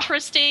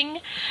 interesting,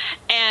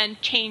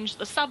 and change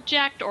the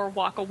subject or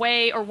walk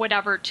away or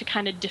whatever to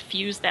kind of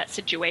diffuse that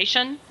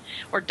situation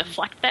or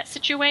deflect that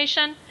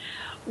situation.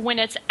 When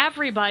it's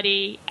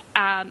everybody,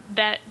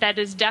 that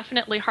is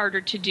definitely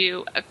harder to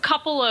do. A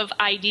couple of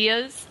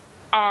ideas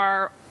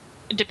are,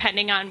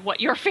 depending on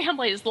what your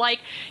family is like,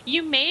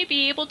 you may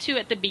be able to,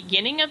 at the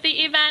beginning of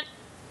the event,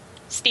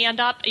 stand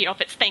up. If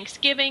it's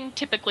Thanksgiving,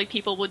 typically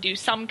people will do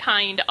some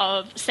kind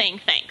of saying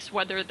thanks,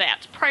 whether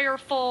that's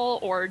prayerful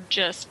or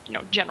just,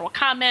 general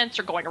comments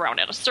or going around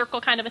in a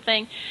circle kind of a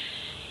thing.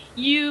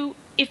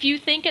 If you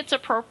think it's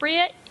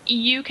appropriate,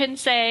 you can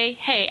say,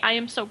 hey, I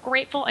am so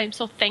grateful, I am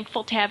so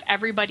thankful to have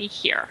everybody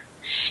here.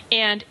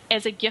 And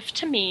as a gift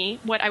to me,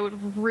 what I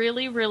would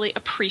really, really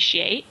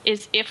appreciate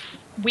is if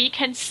we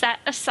can set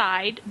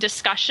aside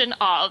discussion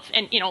of,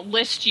 and,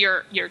 list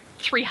your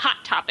 3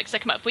 hot topics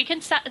that come up. If we can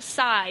set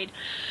aside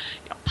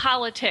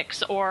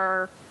politics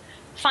or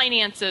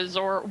finances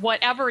or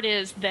whatever it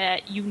is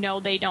that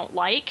they don't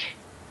like,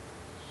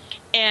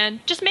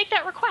 and just make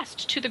that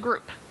request to the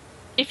group.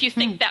 If you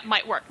think that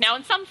might work. Now,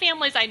 in some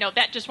families, I know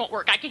that just won't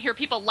work. I can hear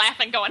people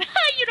laughing going,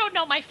 you don't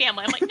know my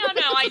family. I'm like, no,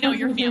 I know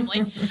your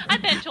family.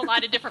 I've been to a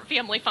lot of different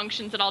family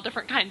functions and all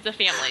different kinds of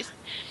families.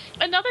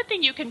 Another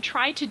thing you can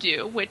try to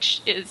do,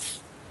 which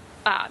is,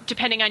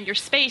 depending on your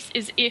space,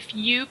 is if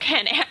you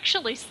can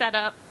actually set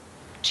up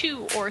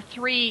 2 or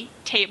 3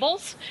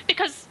 tables,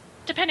 because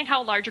depending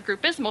how large a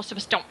group is, most of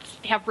us don't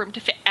have room to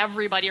fit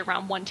everybody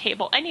around one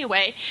table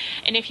anyway.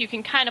 And if you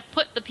can kind of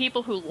put the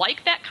people who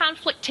like that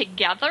conflict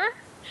together,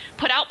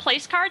 put out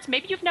place cards.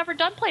 Maybe you've never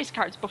done place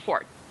cards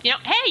before.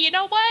 Hey, you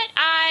know what?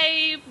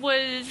 I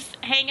was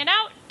hanging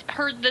out,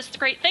 heard this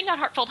great thing on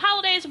Heartfelt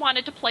Holidays,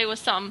 wanted to play with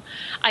some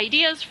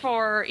ideas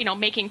for,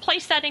 making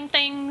place setting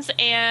things.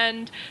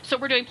 And so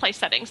we're doing place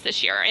settings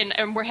this year.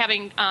 And we're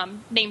having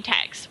name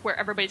tags where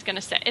everybody's going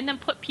to sit. And then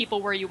put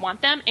people where you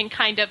want them and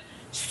kind of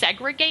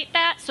segregate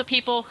that so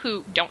people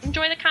who don't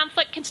enjoy the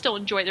conflict can still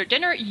enjoy their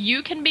dinner.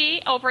 You can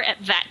be over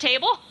at that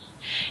table.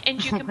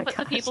 And you can put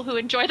the people who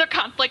enjoy their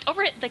conflict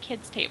over at the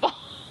kids' table.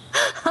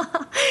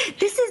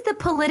 This is the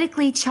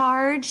politically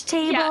charged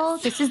table.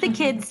 Yes. This is the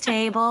kids'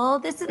 table.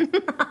 This is. And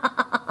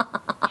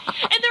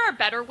there are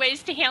better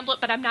ways to handle it,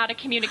 but I'm not a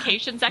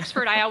communications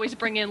expert. I always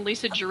bring in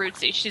Lisa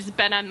Geruzzi. She's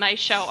been on my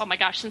show, oh my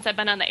gosh, since I've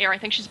been on the air, I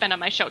think she's been on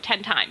my show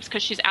 10 times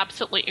because she's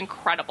absolutely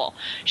incredible.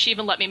 She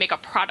even let me make a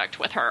product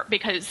with her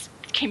because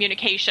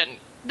communication,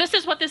 this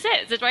is what this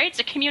is, right? It's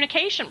a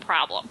communication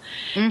problem.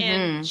 Mm-hmm.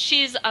 And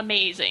she's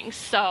amazing.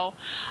 So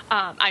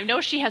I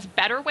know she has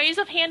better ways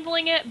of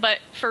handling it, but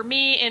for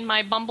me, in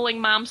my bumbling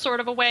mom sort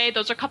of a way,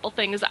 those are a couple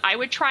things I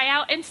would try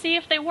out and see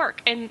if they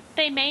work. And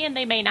they may and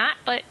they may not,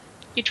 but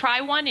you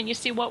try one and you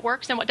see what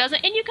works and what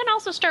doesn't. And you can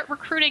also start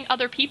recruiting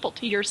other people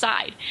to your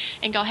side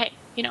and go, hey,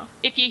 you know,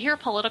 if you hear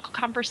political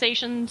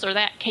conversations or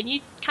that, can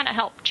you kind of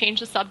help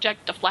change the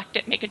subject, deflect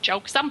it, make a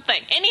joke,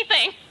 something,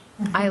 anything?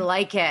 I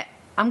like it.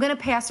 I'm going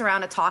to pass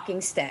around a talking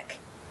stick.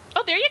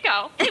 Oh, there you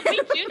go. We do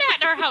that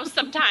in our house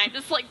sometimes.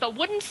 It's like the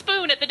wooden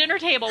spoon at the dinner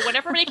table when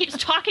everybody keeps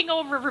talking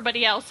over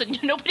everybody else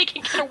and nobody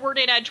can get a word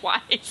in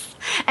edgewise.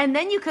 And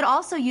then you could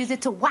also use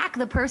it to whack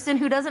the person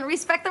who doesn't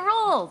respect the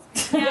rules.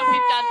 Yeah, we've done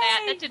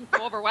that. That didn't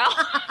go over well.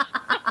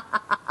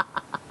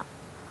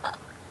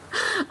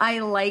 I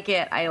like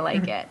it. I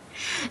like it.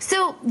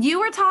 So you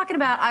were talking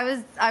about,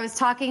 I was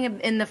talking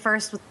in the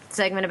first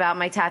segment about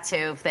my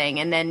tattoo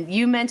thing, and then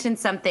you mentioned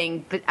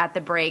something at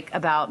the break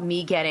about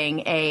me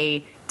getting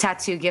a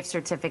tattoo gift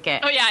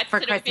certificate. Oh yeah, for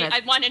Christmas.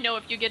 I want to know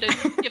if you get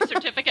a gift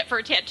certificate for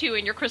a tattoo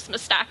in your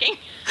Christmas stocking.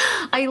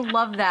 I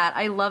love that.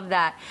 I love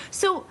that.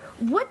 So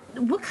what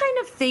kind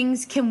of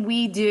things can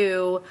we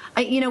do?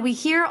 We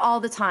hear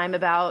all the time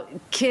about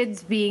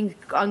kids being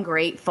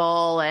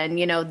ungrateful and,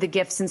 the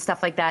gifts and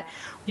stuff like that.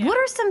 Yeah. What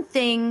are some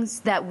things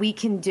that we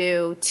can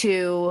do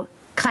to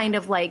kind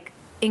of like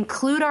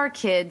include our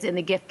kids in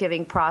the gift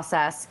giving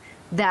process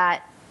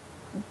that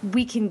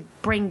we can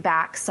bring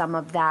back some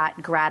of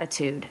that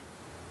gratitude?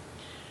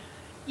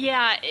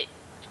 Yeah,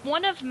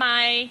 one of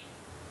my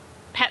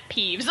pet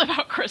peeves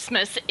about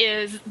Christmas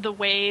is the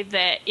way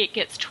that it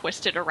gets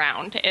twisted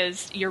around,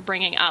 as you're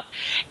bringing up.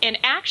 And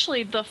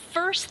actually, the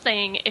first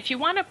thing, if you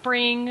want to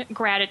bring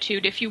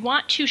gratitude, if you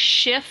want to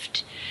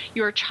shift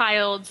your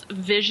child's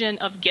vision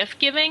of gift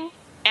giving,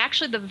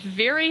 actually the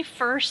very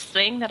first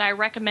thing that I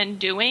recommend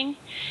doing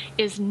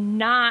is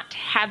not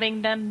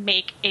having them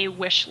make a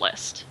wish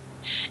list.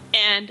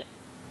 And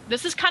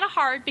this is kind of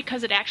hard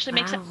because it actually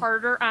makes it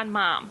harder on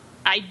mom.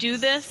 I do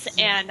this,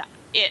 and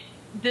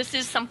this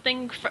is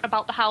something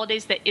about the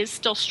holidays that is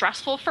still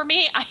stressful for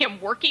me. I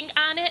am working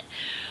on it,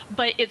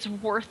 but it's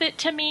worth it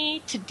to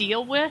me to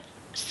deal with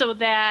so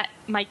that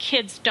my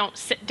kids don't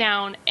sit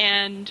down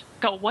and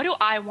go, what do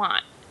I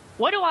want?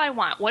 What do I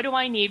want? What do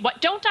I need?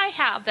 What don't I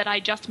have that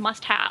I just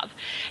must have?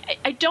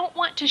 I don't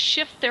want to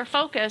shift their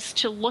focus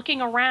to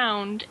looking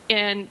around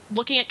and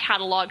looking at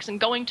catalogs and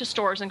going to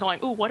stores and going,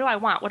 ooh, what do I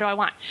want? What do I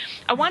want?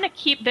 I want to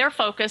keep their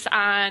focus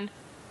on,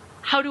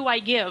 how do I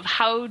give?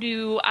 How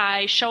do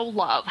I show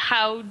love?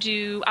 How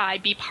do I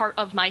be part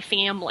of my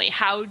family?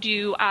 How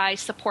do I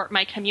support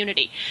my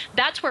community?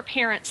 That's where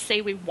parents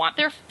say we want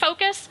their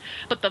focus,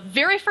 but the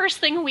very first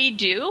thing we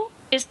do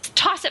is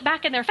toss it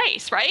back in their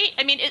face, right?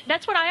 I mean,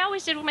 that's what I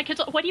always did with my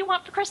kids. What do you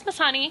want for Christmas,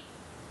 honey?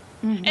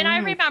 Mm-hmm. And I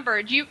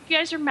remember, do you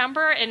guys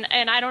remember,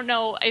 and I don't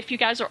know if you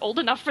guys are old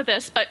enough for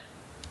this, but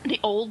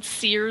the old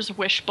Sears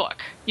wish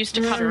book used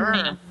to come to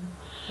me.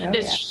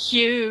 This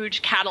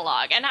huge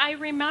catalog. And I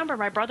remember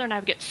my brother and I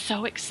would get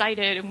so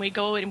excited, and we'd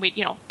go and we'd,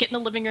 get in the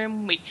living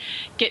room, we'd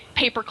get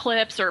paper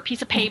clips or a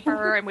piece of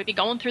paper, and we'd be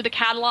going through the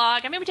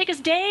catalog. I mean, it would take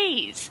us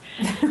days.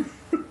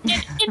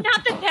 And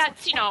not that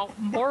that's,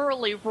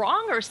 morally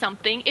wrong or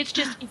something. It's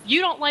just, if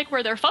you don't like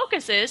where their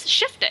focus is,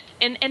 shift it.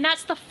 And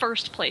that's the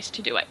first place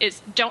to do it,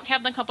 is don't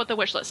have them come up with a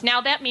wish list.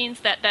 Now, that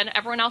means that then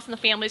everyone else in the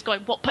family is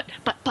going, well,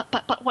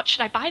 but what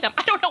should I buy them?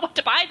 I don't know what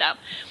to buy them.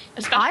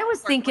 I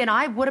was thinking,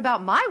 what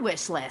about my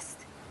wish list?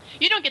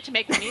 You don't get to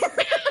make one either.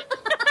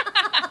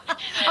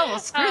 Oh, well,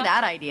 screw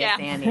that idea,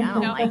 Sandy. I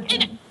don't like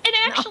it. And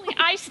actually,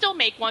 I still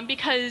make one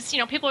because,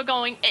 people are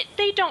going,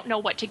 they don't know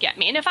what to get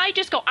me. And if I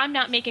just go, I'm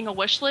not making a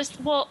wish list,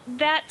 well,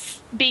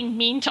 that's being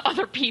mean to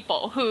other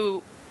people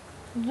who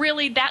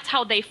really, that's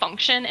how they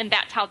function and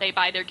that's how they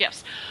buy their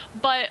gifts.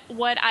 But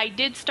what I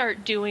did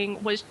start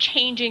doing was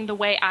changing the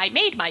way I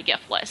made my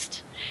gift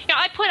list.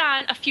 I put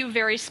on a few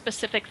very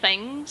specific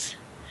things,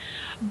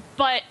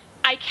 but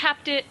I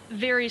kept it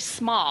very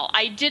small.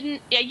 I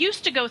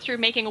used to go through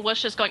making a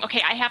wish list going,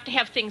 okay, I have to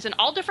have things in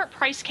all different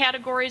price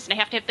categories, and I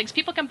have to have things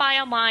people can buy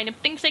online and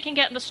things they can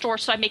get in the store,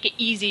 so I make it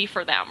easy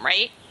for them,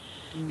 right?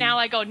 Now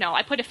I go, no,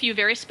 I put a few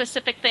very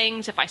specific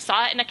things. If I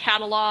saw it in a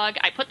catalog,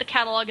 I put the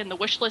catalog and the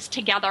wish list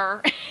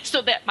together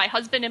so that my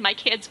husband and my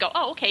kids go,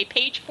 oh, okay,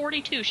 page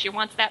 42, she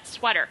wants that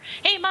sweater.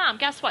 Hey, Mom,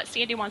 guess what?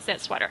 Sandy wants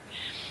that sweater.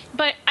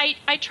 But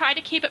I try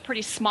to keep it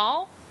pretty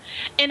small.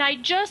 And I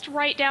just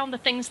write down the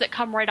things that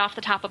come right off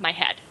the top of my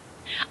head.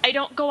 I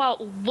don't go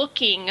out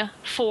looking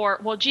for,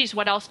 well, geez,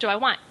 what else do I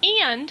want?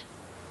 And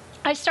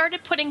I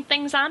started putting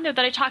things on there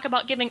that I talk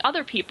about giving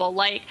other people.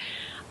 Like,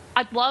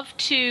 I'd love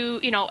to,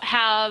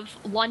 have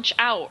lunch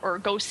out or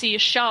go see a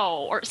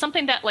show or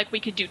something that like we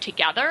could do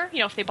together.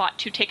 If they bought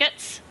 2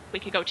 tickets, we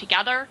could go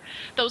together.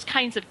 Those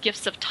kinds of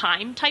gifts of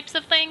time types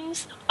of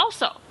things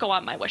also go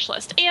on my wish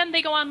list, and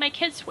they go on my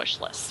kids' wish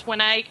list. When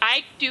I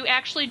do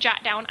actually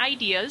jot down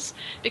ideas,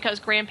 because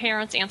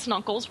grandparents, aunts, and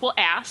uncles will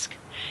ask,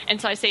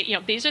 and so I say,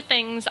 these are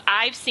things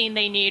I've seen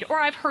they need, or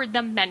I've heard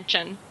them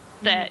mention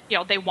that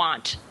they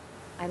want.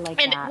 I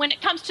like and that. And when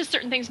it comes to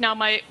certain things now,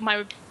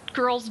 my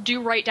girls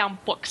do write down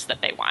books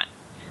that they want.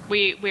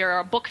 We're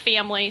a book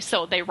family,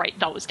 so they write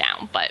those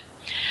down. But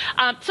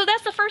so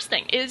that's the first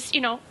thing is,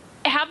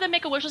 have them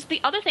make a wish list.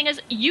 The other thing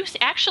is, you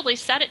actually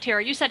said it,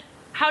 Tara. You said,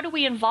 how do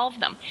we involve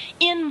them?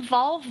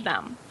 Involve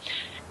them.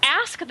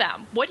 Ask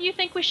them, what do you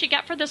think we should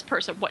get for this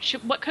person?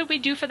 What could we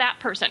do for that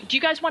person? Do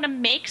you guys want to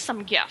make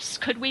some gifts?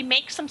 Could we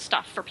make some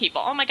stuff for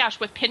people? Oh my gosh,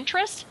 with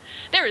Pinterest,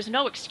 there is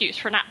no excuse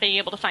for not being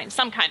able to find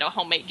some kind of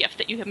homemade gift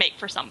that you can make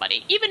for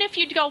somebody. Even if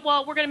you go,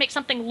 well, we're going to make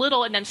something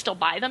little and then still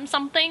buy them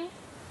something.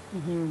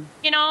 Mm-hmm.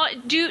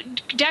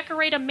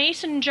 Decorate a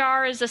mason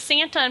jar as a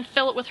Santa and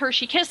fill it with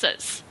Hershey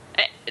Kisses.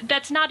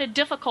 That's not a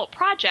difficult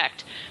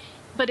project,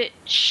 but it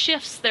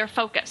shifts their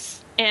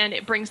focus and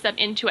it brings them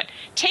into it.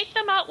 Take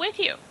them out with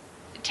you.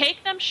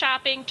 Take them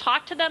shopping,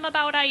 talk to them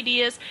about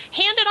ideas,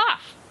 hand it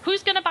off.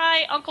 Who's going to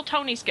buy Uncle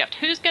Tony's gift?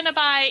 Who's going to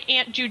buy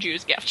Aunt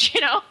Juju's gift?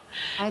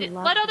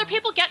 Let other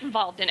people get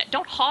involved in it.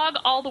 Don't hog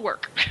all the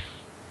work.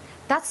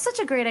 That's such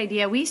a great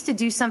idea. We used to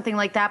do something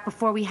like that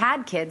before we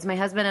had kids. My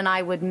husband and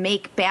I would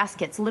make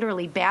baskets,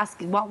 literally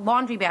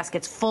laundry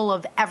baskets full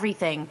of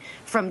everything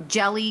from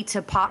jelly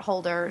to pot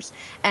holders,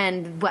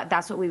 and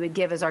that's what we would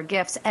give as our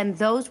gifts. And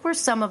those were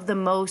some of the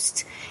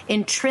most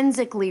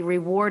intrinsically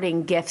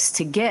rewarding gifts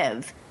to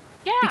give.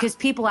 Yeah. Because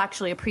people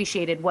actually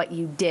appreciated what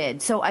you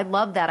did. So I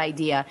love that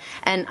idea.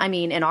 And I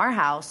mean, in our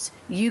house,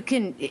 you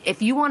can,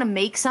 if you want to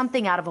make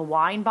something out of a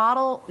wine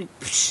bottle,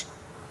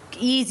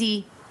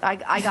 easy.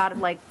 I got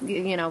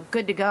it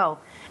good to go.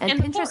 And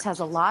Pinterest has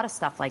a lot of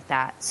stuff like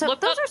that. So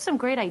those are some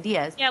great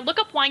ideas. Yeah, look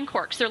up wine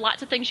corks. There are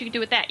lots of things you can do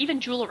with that. Even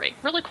jewelry.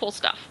 Really cool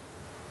stuff.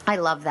 I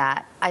love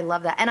that.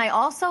 And I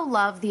also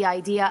love the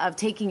idea of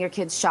taking your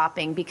kids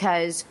shopping,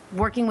 because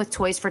working with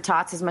Toys for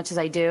Tots as much as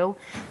I do,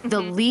 the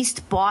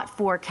least bought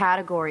for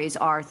categories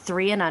are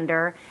 3 and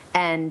under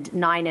and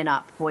 9 and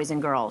up, boys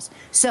and girls.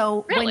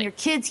 So when your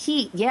kids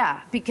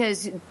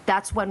because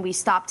that's when we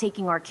stop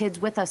taking our kids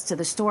with us to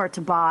the store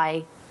to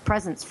buy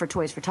presents for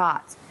Toys for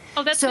Tots.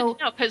 Oh, that's good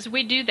to know, because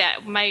we do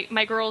that.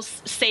 My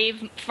girls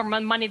save from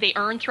money they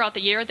earn throughout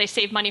the year. They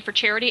save money for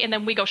charity, and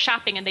then we go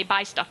shopping and they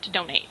buy stuff to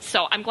donate.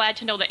 So I'm glad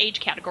to know the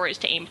age categories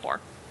to aim for.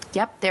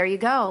 Yep, there you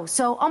go.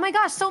 So, oh my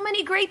gosh, so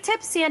many great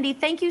tips, Sandy.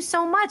 Thank you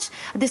so much.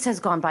 This has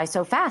gone by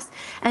so fast.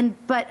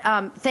 But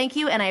thank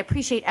you, and I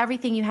appreciate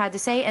everything you had to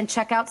say. And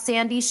check out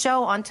Sandy's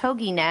show on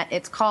TogiNet.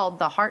 It's called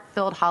the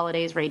Heart-Filled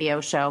Holidays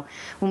Radio Show.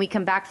 When we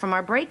come back from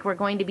our break, we're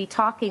going to be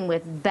talking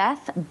with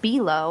Beth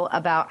Belo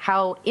about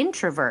how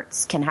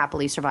introverts can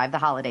happily survive the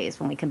holidays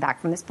when we come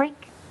back from this break.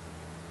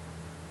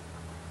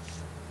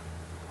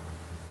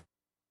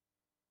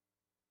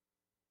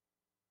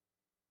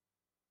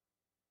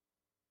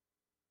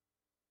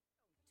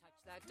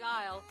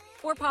 Dial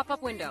or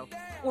pop-up window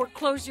or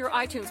close your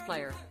iTunes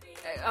player.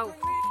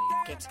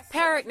 It.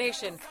 Parrot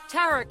Nation,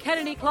 Tara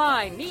Kennedy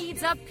Klein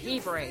needs a pee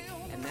break.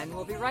 And then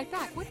we'll be right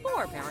back with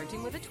more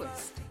Parenting with a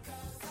Twist.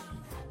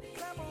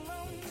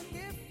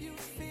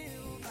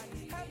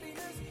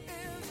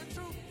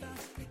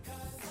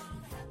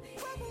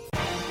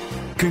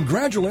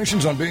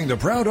 Congratulations on being the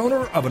proud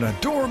owner of an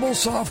adorable,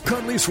 soft,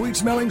 cuddly,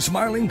 sweet-smelling,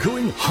 smiling,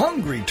 cooing,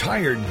 hungry,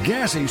 tired,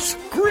 gassy,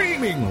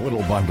 screaming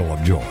little bundle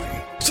of joy.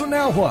 So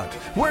now what?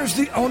 Where's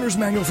the owner's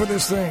manual for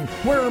this thing?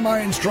 Where are my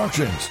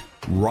instructions?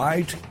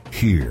 Right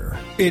here.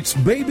 It's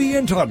Baby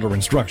and Toddler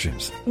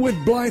Instructions with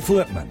Blythe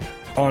Lipman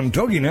on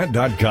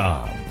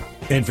TogiNet.com.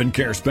 Infant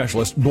care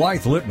specialist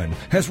Blythe Lipman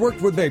has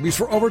worked with babies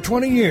for over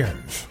 20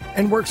 years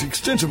and works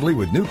extensively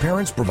with new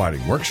parents,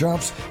 providing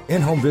workshops,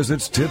 in-home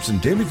visits, tips,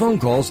 and daily phone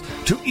calls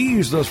to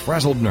ease those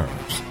frazzled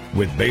nerves.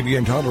 With Baby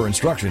and Toddler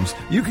Instructions,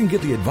 you can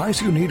get the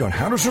advice you need on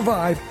how to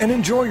survive and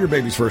enjoy your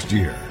baby's first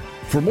year.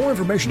 For more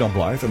information on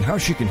Blythe and how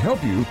she can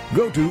help you,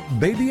 go to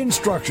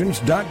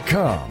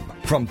babyinstructions.com.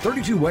 From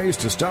 32 ways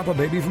to stop a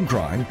baby from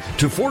crying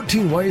to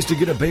 14 ways to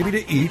get a baby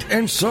to eat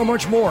and so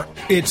much more.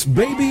 It's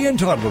Baby and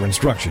Toddler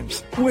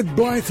Instructions with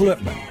Blythe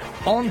Lipman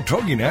on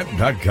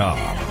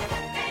TogiNet.com.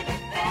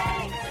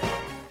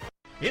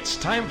 It's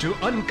time to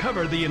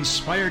uncover the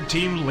inspired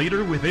team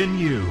leader within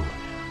you.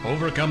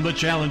 Overcome the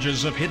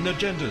challenges of hidden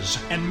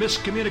agendas and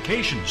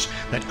miscommunications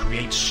that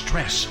create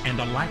stress and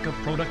a lack of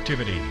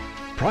productivity.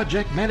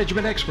 Project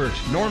management expert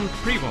Norm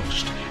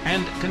Prevost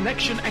and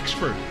connection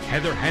expert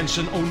Heather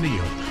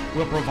Hansen-O'Neill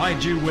will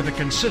provide you with a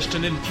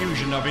consistent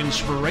infusion of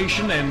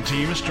inspiration and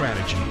team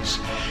strategies.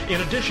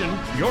 In addition,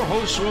 your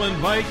hosts will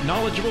invite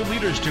knowledgeable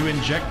leaders to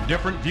inject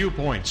different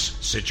viewpoints,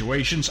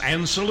 situations,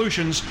 and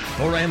solutions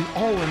for an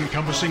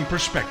all-encompassing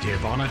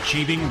perspective on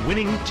achieving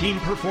winning team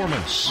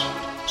performance.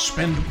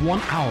 Spend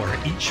 1 hour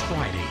each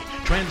Friday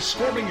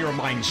transforming your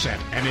mindset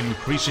and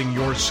increasing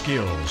your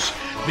skills.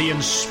 The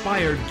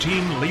Inspired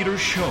Team Leader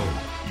Show,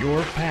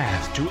 your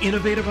path to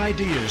innovative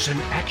ideas and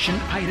action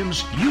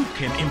items you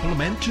can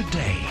implement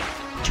today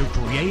to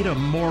create a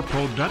more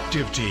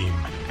productive team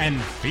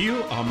and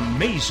feel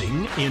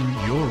amazing in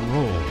your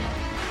role.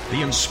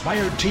 The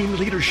Inspired Team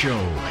Leader Show,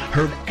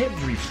 heard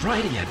every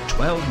Friday at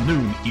 12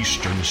 noon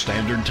Eastern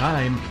Standard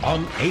Time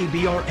on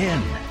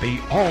ABRN, the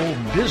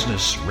All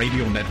Business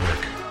Radio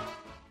Network.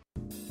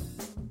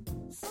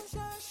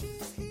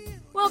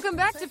 Welcome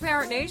back to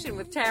Parent Nation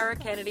with Tara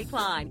Kennedy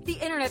Klein, the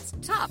Internet's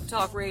top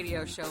talk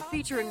radio show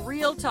featuring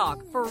real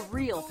talk for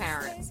real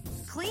parents.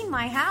 Clean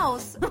my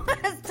house?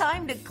 It's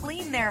time to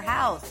clean their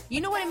house.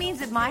 You know what it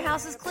means if my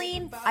house is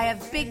clean? I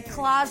have big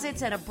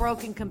closets and a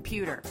broken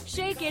computer.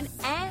 Shaken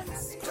and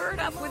stirred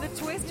up with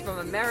a twist from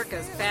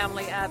America's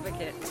family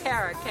advocate,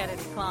 Tara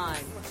Kennedy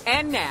Klein.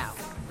 And now,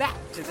 back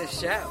to the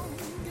show.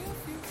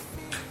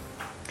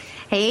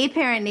 Hey,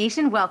 Parent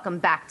Nation, welcome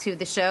back to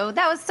the show.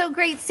 That was so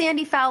great,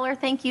 Sandy Fowler.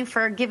 Thank you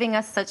for giving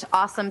us such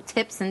awesome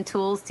tips and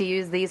tools to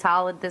use this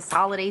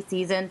holiday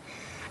season.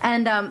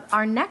 And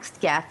our next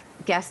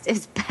guest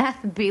is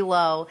Beth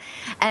Below.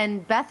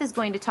 And Beth is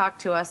going to talk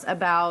to us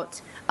about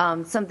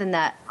something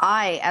that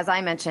as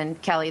I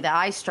mentioned, Kelly, that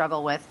I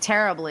struggle with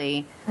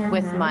terribly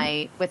with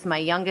my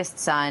youngest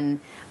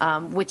son,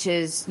 which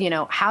is,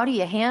 how do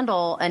you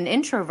handle an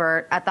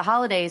introvert at the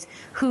holidays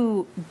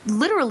who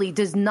literally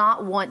does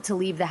not want to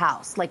leave the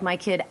house? Like my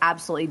kid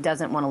absolutely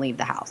doesn't want to leave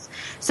the house.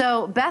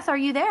 So, Beth, are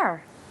you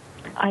there?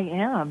 I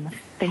am.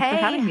 Thanks for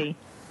having me.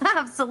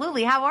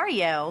 Absolutely. How are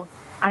you?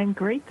 I'm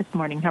great this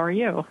morning. How are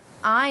you?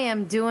 I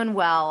am doing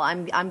well.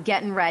 I'm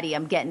getting ready.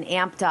 I'm getting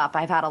amped up.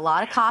 I've had a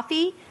lot of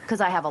coffee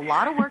because I have a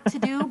lot of work to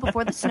do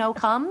before the snow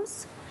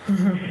comes.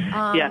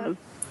 Yes.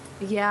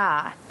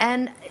 Yeah.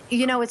 And,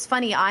 it's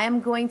funny. I am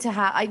going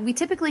to we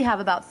typically have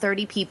about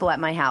 30 people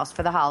at my house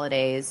for the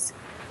holidays,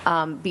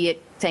 be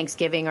it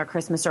Thanksgiving or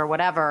Christmas or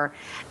whatever.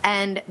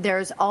 And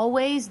there's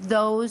always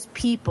those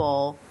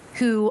people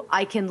who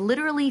I can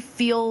literally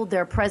feel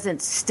their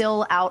presence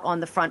still out on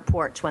the front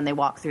porch when they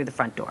walk through the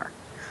front door.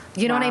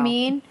 You know what I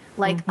mean?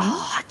 Like,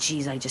 oh,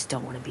 geez, I just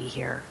don't want to be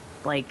here.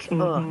 Like,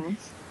 ugh.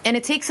 And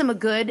it takes them a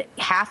good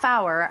half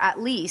hour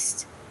at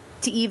least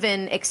to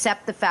even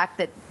accept the fact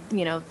that,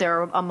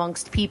 they're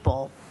amongst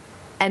people.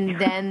 And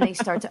then they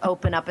start to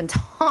open up and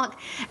talk.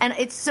 And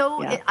it's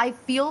so, I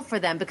feel for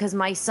them because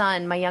my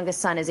youngest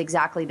son is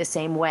exactly the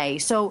same way.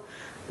 So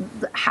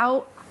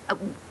how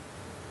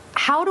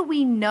do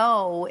we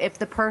know if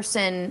the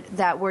person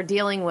that we're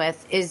dealing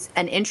with is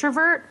an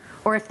introvert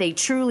or if they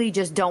truly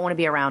just don't want to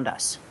be around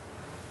us?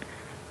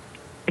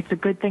 It's a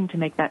good thing to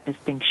make that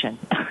distinction.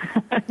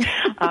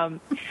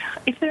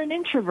 If they're an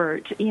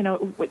introvert,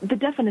 the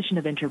definition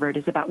of introvert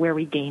is about where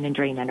we gain and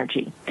drain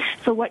energy.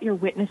 So what you're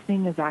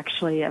witnessing is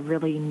actually a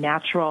really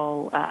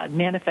natural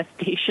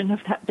manifestation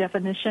of that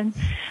definition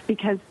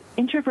because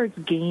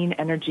introverts gain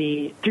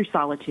energy through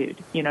solitude,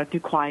 through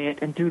quiet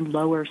and through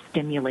lower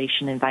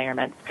stimulation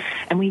environments.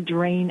 And we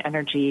drain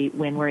energy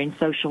when we're in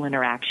social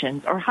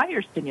interactions or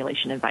higher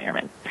stimulation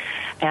environments.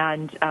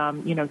 And,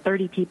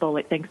 30 people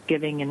at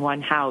Thanksgiving in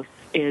one house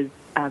is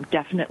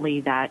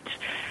definitely that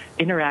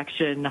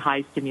interaction,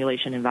 high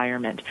stimulation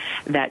environment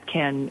that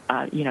can,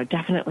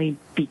 definitely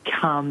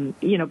become,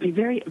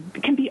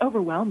 can be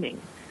overwhelming.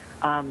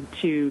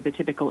 To the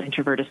typical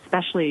introvert,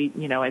 especially,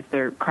 as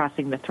they're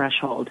crossing the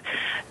threshold.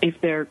 If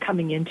they're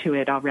coming into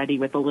it already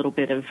with a little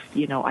bit of,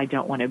 I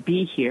don't want to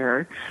be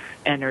here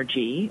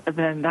energy,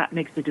 then that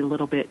makes it a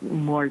little bit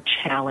more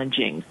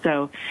challenging.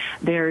 So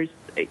there's,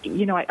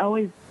 I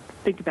always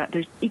think about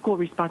there's equal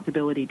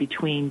responsibility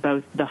between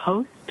both the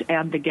host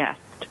and the guest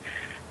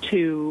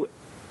to,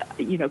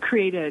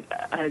 create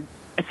a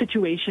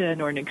situation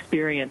or an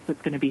experience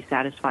that's going to be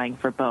satisfying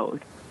for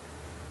both.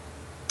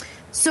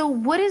 So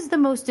what is the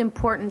most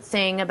important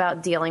thing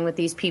about dealing with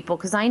these people?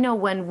 Because I know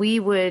when we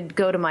would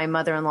go to my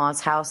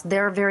mother-in-law's house,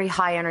 they're a very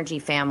high-energy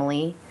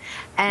family.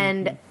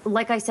 And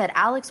like I said,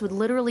 Alex would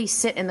literally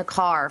sit in the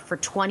car for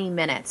 20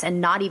 minutes and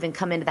not even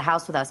come into the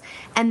house with us.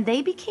 And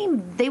they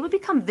would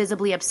become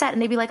visibly upset.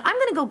 And they'd be like, I'm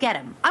going to go get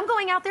him. I'm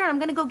going out there and I'm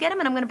going to go get him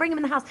and I'm going to bring him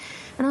in the house.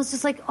 And I was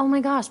just like, oh,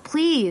 my gosh,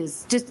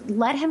 please, just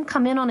let him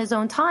come in on his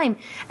own time.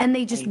 And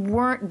they just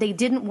they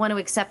didn't want to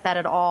accept that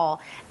at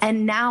all.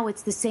 And now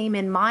it's the same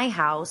in my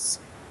house.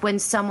 When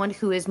someone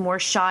who is more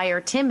shy or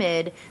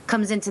timid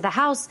comes into the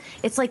house,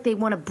 it's like they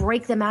want to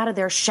break them out of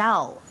their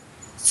shell.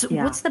 So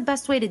what's the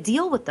best way to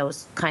deal with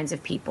those kinds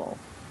of people?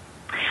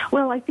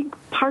 Well, I think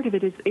part of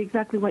it is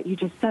exactly what you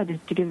just said, is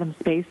to give them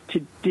space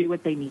to do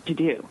what they need to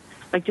do.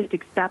 Like just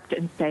accept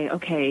and say,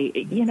 okay,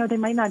 they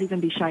might not even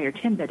be shy or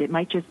timid. It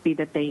might just be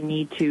that they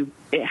need to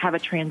have a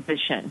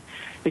transition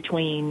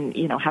between,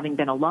 having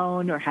been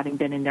alone or having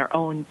been in their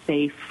own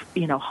safe,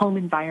 home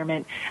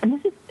environment. And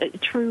this is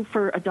true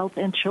for adults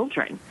and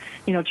children.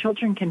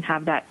 Children can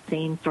have that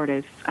same sort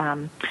of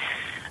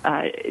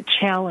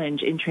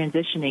challenge in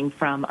transitioning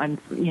from,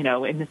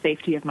 in the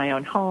safety of my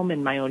own home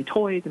and my own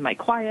toys and my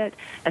quiet,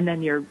 and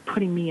then you're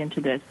putting me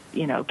into this,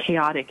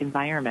 chaotic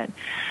environment.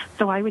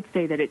 So I would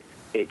say that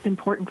it's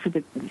important for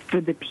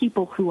the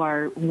people who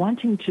are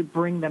wanting to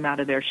bring them out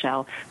of their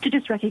shell to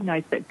just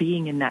recognize that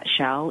being in that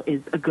shell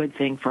is a good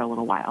thing for a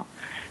little while.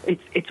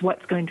 It's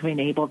what's going to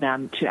enable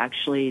them to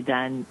actually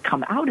then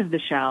come out of the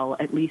shell,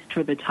 at least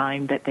for the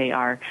time that they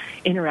are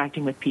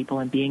interacting with people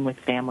and being with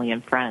family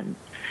and friends.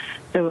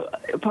 So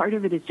part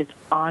of it is just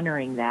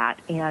honoring that.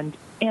 And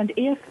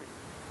if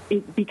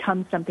it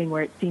becomes something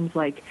where it seems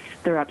like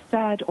they're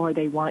upset or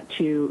they want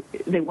to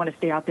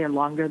stay out there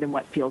longer than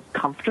what feels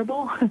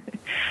comfortable,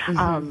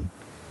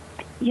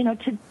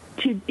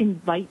 to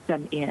invite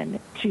them in,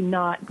 to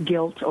not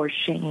guilt or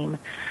shame,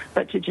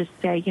 but to just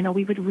say,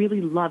 we would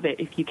really love it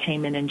if you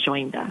came in and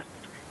joined us.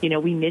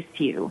 We miss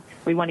you.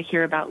 We want to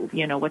hear about,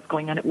 what's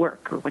going on at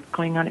work or what's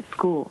going on at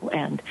school.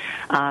 And,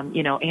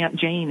 Aunt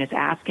Jane is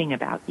asking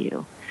about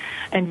you.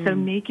 And so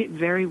make it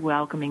very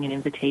welcoming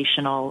and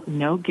invitational.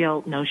 No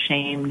guilt, no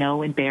shame,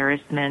 no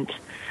embarrassment.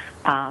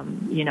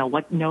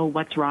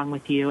 What's wrong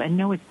with you, and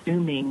no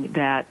assuming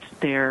that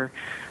they're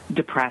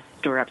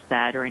depressed or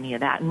upset or any of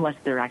that, unless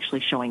they're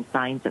actually showing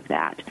signs of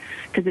that.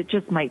 Because it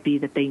just might be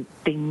that they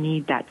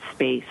need that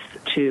space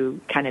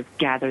to kind of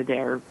gather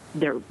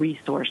their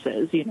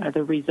resources,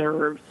 the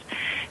reserves,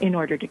 in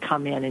order to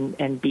come in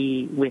and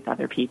be with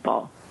other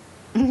people.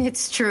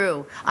 It's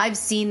true. I've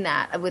seen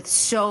that with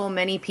so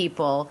many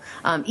people,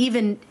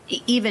 even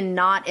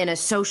not in a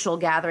social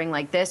gathering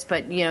like this,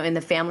 but, in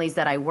the families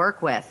that I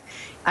work with.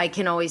 I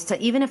can always tell,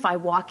 even if I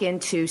walk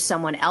into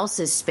someone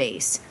else's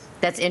space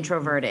that's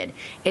introverted,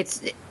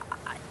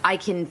 I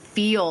can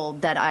feel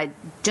that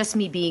just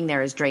me being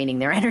there is draining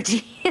their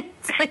energy.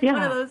 It's like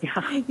one of those,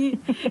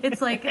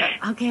 it's like,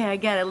 okay, I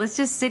get it. Let's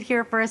just sit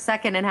here for a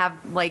second and have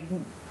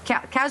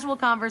casual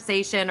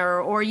conversation,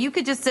 or you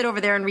could just sit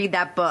over there and read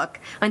that book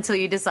until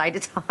you decide to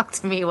talk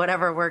to me,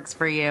 whatever works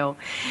for you.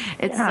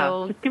 It's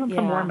just give them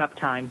some warm-up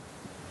time.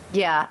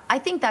 Yeah, I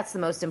think that's the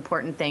most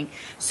important thing.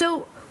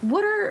 So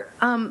what are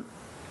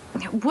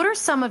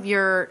some of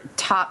your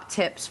top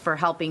tips for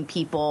helping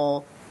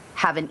people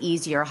have an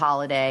easier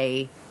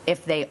holiday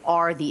if they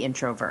are the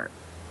introvert?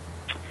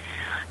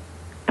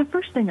 The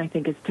first thing I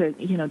think is to,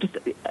 just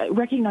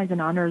recognize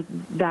and honor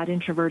that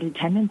introverted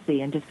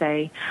tendency and to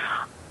say,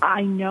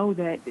 I know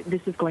that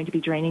this is going to be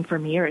draining for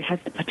me, or it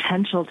has the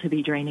potential to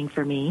be draining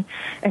for me,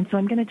 and so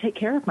I'm going to take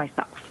care of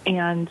myself,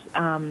 and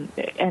I'm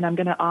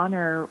going to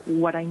honor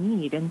what I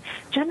need. And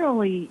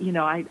generally,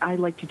 I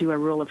like to do a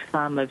rule of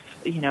thumb of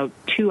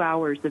 2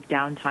 hours of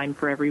downtime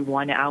for every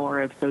 1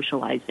 hour of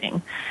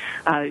socializing.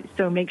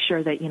 So make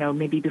sure that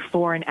maybe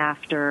before and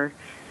after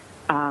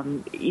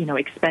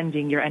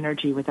expending your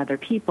energy with other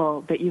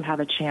people, that you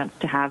have a chance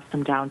to have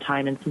some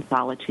downtime and some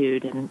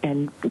solitude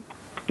and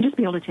just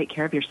be able to take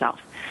care of yourself.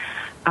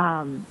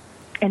 And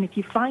if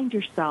you find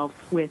yourself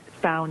with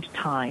found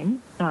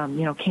time,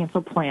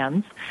 cancel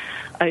plans.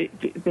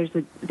 There's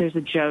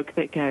a joke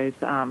that goes,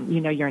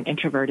 you're an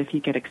introvert if you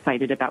get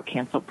excited about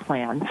canceled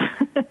plans.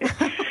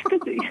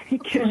 Because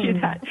it gives you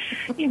that,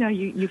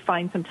 you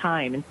find some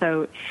time. And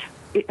so,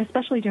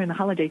 especially during the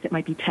holidays, it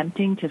might be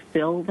tempting to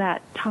fill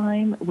that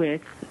time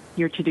with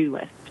your to-do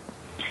list.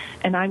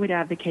 And I would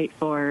advocate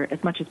for,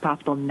 as much as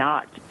possible,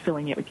 not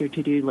filling it with your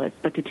to-do list,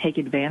 but to take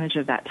advantage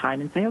of that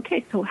time and say,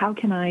 okay, so how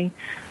can I,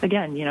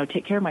 again,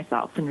 take care of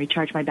myself and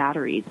recharge my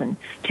batteries and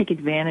take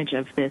advantage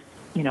of this,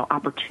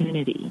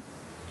 opportunity.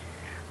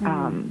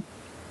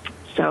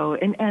 So,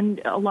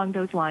 and along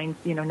those lines,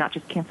 not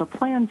just cancel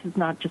plans is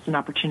not just an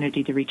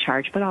opportunity to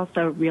recharge, but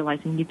also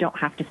realizing you don't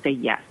have to say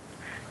yes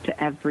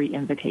to every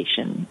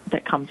invitation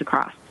that comes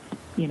across,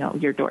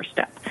 your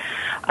doorstep.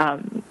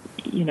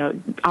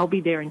 I'll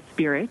be there in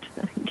spirit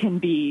can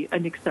be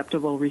an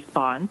acceptable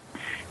response,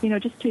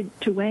 just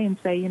to weigh and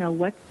say,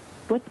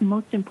 what's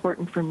most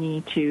important for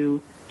me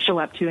to show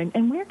up to,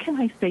 and where can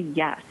I say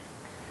yes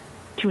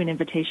to an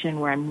invitation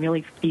where I'm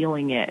really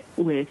feeling it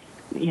with,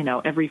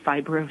 every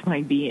fiber of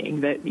my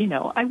being that,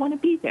 I want to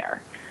be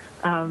there.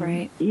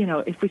 Right.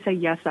 If we say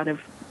yes out of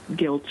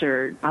guilt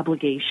or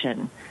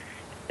obligation,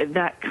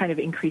 that kind of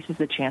increases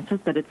the chances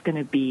that it's going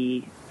to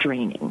be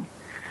draining.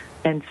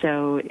 And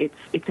so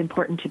it's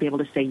important to be able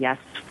to say yes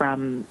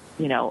from,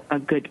 a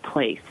good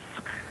place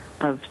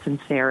of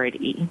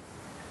sincerity.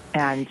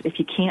 And if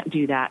you can't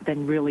do that,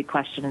 then really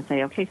question and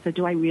say, okay, so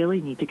do I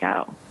really need to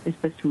go? Is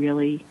this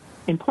really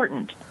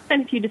important?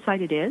 And if you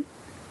decide it is,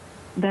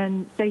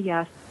 then say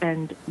yes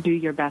and do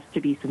your best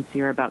to be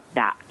sincere about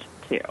that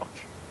too.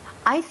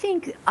 I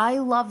think I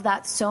love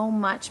that so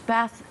much,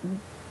 Beth.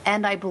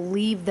 And I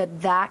believe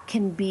that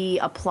can be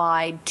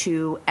applied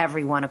to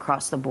everyone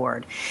across the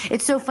board.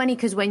 It's so funny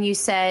because when you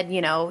said,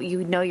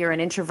 you're an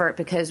introvert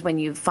because when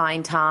you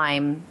find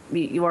time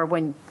or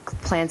when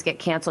plans get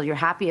canceled, you're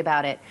happy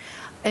about it.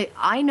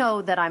 I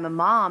know that I'm a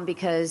mom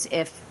because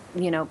if,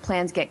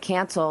 plans get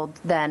canceled,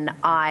 then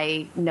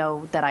I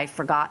know that I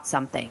forgot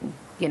something,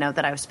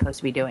 that I was supposed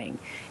to be doing.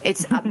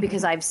 It's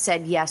because I've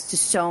said yes to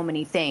so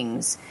many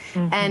things.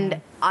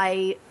 And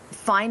I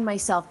find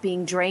myself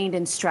being drained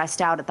and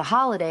stressed out at the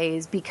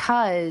holidays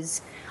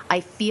because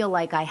I feel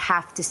like I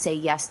have to say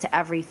yes to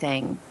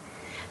everything.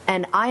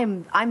 And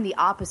I'm the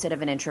opposite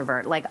of an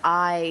introvert. Like,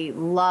 I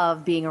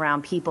love being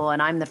around people,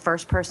 and I'm the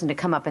first person to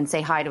come up and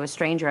say hi to a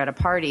stranger at a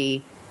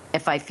party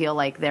if I feel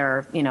like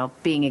they're,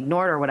 being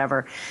ignored or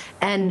whatever.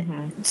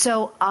 And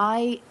so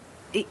I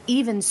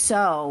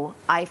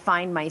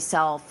find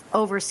myself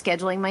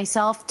overscheduling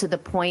myself to the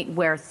point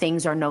where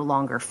things are no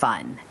longer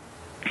fun.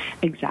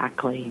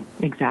 Exactly.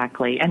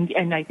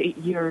 And I think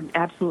you're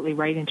absolutely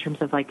right in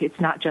terms of, like, it's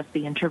not just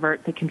the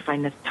introvert that can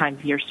find this time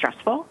of year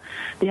stressful.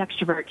 The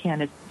extrovert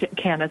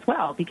can as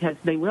well, because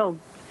they will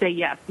say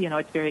yes.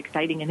 It's very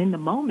exciting. And in the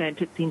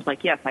moment, it seems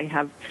like, yes, I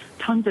have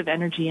tons of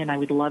energy and I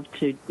would love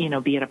to,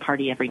 be at a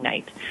party every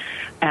night.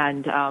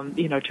 And,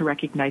 to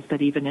recognize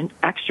that even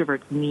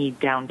extroverts need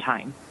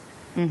downtime.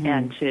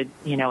 And to,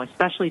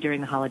 especially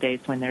during the holidays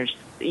when there's,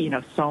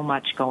 so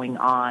much going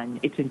on,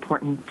 it's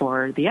important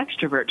for the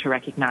extrovert to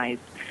recognize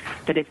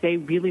that if they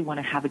really want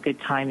to have a good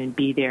time and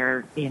be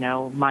there,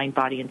 mind,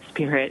 body, and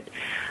spirit,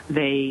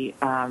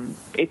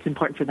 it's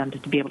important for them to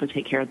be able to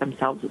take care of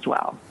themselves as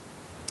well.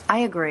 I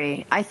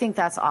agree. I think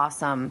that's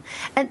awesome.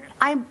 And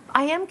I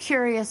am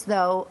curious,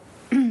 though,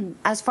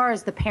 as far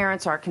as the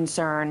parents are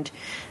concerned,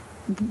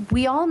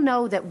 we all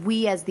know that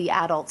we as the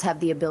adults have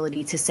the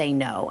ability to say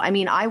no. I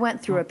mean, I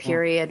went through a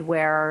period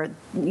where,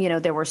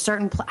 there were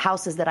certain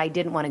houses that I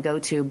didn't want to go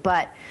to,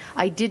 but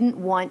I didn't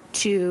want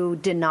to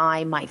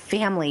deny my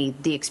family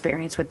the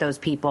experience with those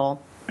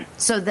people,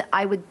 so that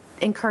I would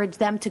encourage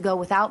them to go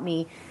without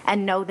me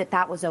and know that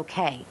that was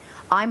okay.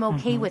 I'm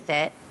okay with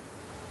it.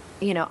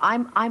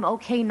 I'm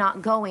okay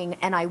not going,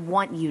 and I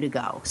want you to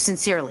go,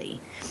 sincerely.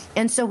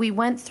 And so we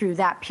went through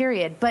that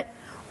period. But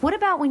what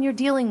about when you're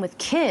dealing with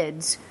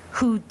kids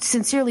who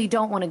sincerely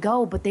don't want to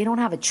go, but they don't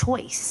have a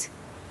choice?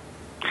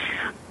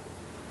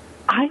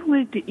 I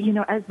would,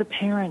 as the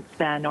parents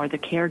then, or the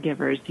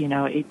caregivers,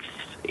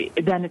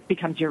 then it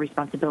becomes your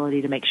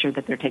responsibility to make sure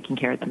that they're taking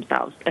care of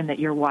themselves and that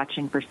you're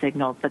watching for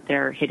signals that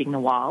they're hitting the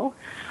wall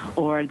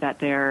or that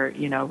they're,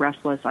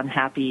 restless,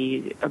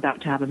 unhappy,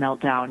 about to have a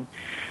meltdown.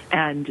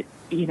 And,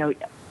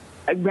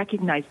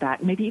 recognize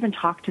that, maybe even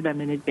talk to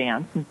them in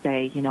advance and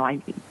say,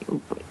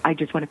 I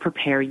just want to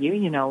prepare you.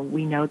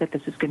 We know that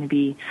this is going to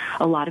be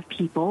a lot of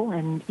people,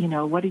 and,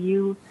 what do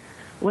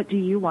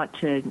you want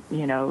to,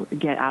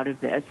 get out of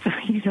this?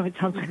 It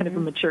sounds kind of a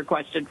mature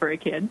question for a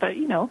kid, but,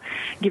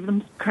 give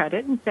them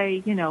credit and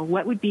say,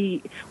 what would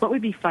be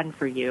fun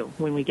for you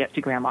when we get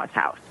to grandma's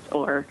house,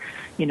 or,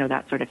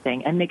 that sort of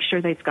thing. And make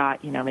sure they've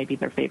got, maybe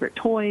their favorite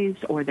toys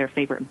or their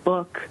favorite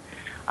book.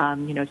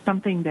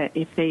 Something that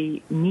if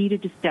they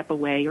needed to step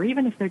away, or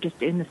even if they're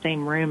just in the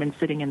same room and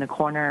sitting in the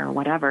corner or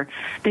whatever,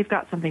 they've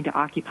got something to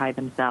occupy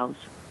themselves.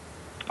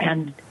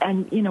 And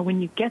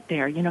when you get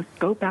there,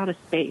 scope out a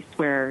space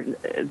where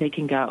they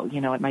can go.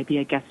 It might be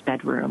a guest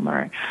bedroom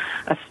or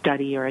a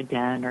study or a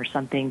den or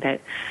something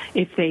that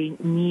if they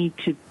need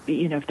to,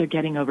 if they're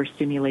getting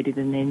overstimulated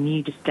and they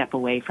need to step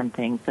away from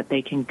things, that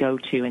they can go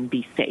to and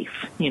be safe,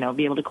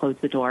 be able to close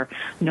the door.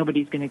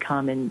 Nobody's going to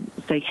come and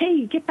say,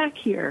 hey, get back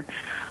here.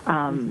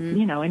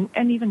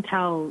 And even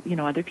tell,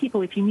 other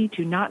people, if you need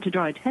to, not to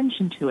draw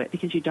attention to it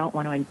because you don't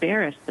want to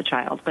embarrass the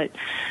child, but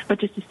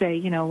just to say,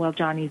 well,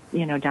 Johnny's,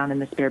 down in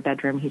the spare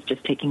bedroom, he's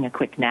just taking a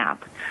quick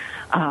nap.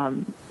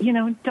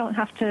 Don't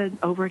have to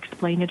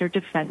over-explain it or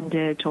defend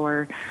it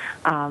or,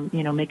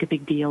 make a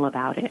big deal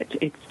about it.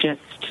 It's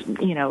just,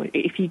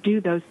 if you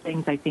do those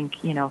things, I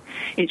think,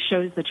 it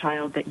shows the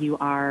child that you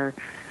are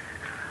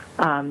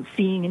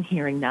seeing and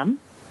hearing them,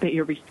 that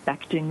you're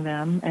respecting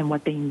them and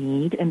what they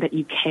need, and that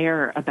you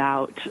care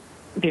about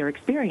their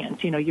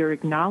experience. You're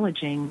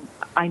acknowledging,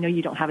 I know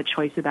you don't have a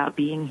choice about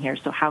being here,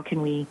 so how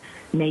can we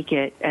make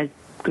it as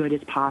good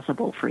as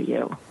possible for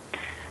you?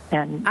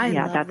 And I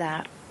love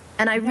that.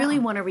 And I really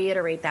want to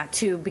reiterate that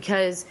too,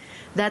 because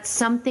that's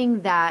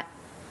something that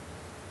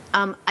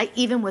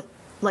even with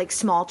like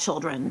small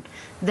children,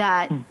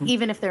 that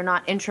even if they're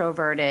not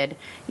introverted,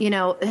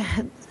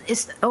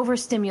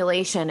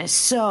 overstimulation is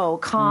so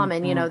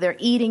common. They're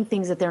eating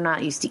things that they're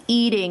not used to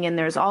eating, and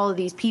there's all of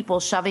these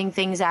people shoving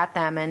things at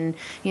them and,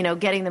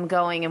 getting them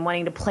going and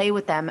wanting to play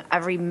with them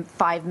every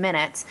 5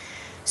 minutes.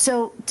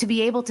 So to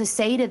be able to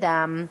say to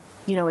them,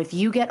 if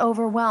you get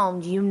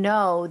overwhelmed,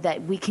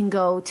 that we can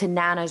go to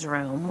Nana's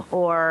room,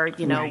 or,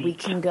 we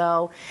can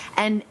go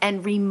and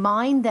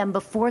remind them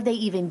before they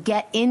even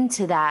get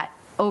into that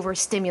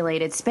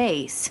overstimulated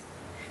space.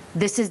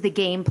 This is the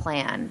game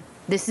plan.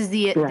 This is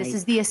the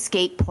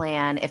escape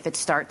plan if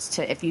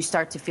you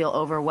start to feel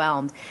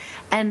overwhelmed.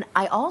 And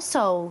I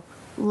also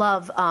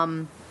love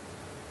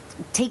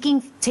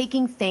taking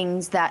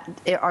things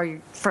that are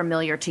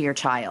familiar to your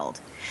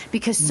child,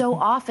 because so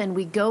often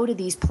we go to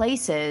these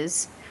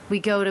places, we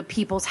go to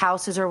people's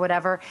houses or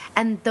whatever,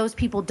 and those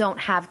people don't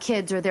have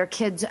kids, or their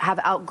kids have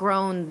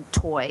outgrown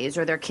toys,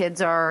 or their kids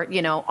are,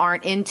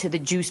 aren't into the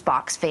juice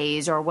box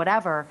phase or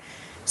whatever.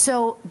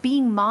 So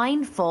being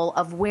mindful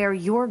of where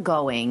you're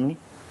going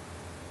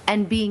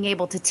and being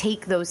able to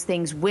take those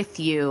things with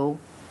you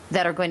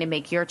that are going to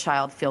make your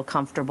child feel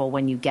comfortable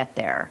when you get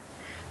there.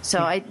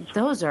 So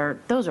those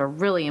are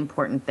really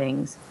important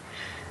things.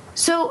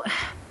 So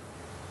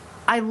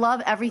I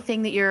love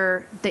everything that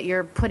you're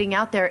putting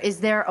out there. Is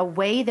there a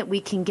way that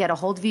we can get a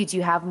hold of you? Do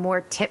you have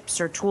more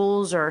tips or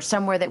tools or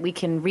somewhere that we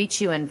can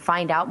reach you and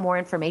find out more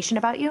information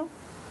about you?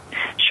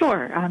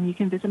 Sure. You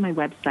can visit my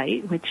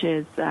website, which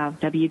is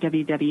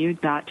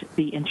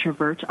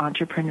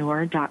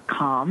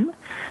www.theintrovertentrepreneur.com.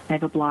 I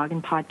have a blog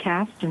and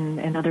podcast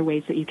and other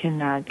ways that you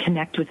can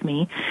connect with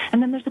me.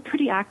 And then there's a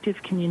pretty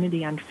active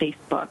community on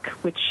Facebook,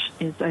 which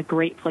is a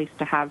great place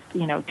to have,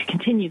 to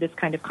continue this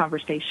kind of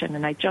conversation.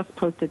 And I just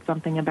posted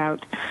something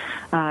about,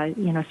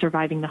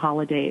 surviving the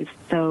holidays.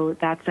 So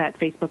that's at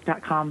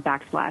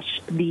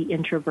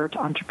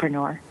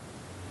facebook.com/theintrovertentrepreneur.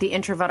 The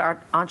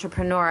Introvert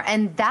Entrepreneur,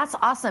 and that's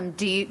awesome.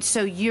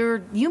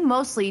 You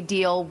mostly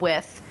deal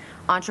with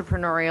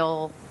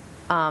entrepreneurial,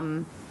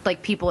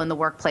 like people in the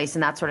workplace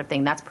and that sort of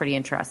thing. That's pretty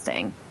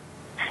interesting.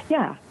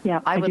 Yeah.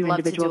 I would do love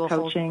individual to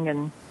do coaching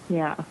and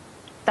yeah.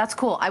 That's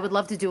cool. I would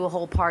love to do a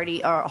whole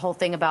party or a whole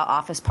thing about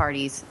office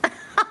parties.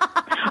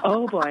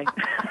 Oh boy.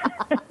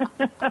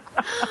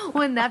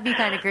 Wouldn't that be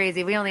kind of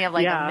crazy? We only have a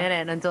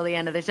minute until the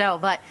end of the show.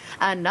 But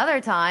another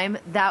time,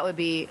 that would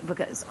be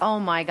because, oh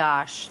my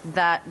gosh,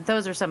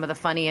 those are some of the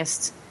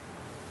funniest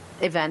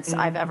events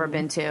I've ever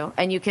been to.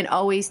 And you can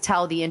always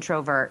tell the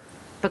introvert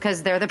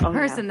because they're the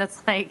person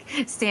that's like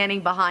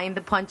standing behind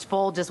the punch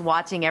bowl just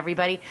watching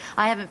everybody.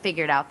 I haven't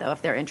figured out, though,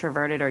 if they're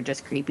introverted or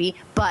just creepy.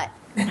 But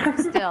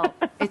still,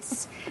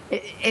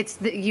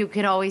 you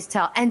can always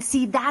tell. And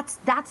see, that's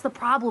the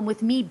problem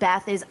with me,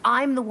 Beth, is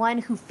I'm the one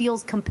who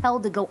feels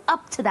compelled to go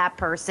up to that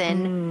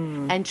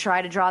person and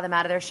try to draw them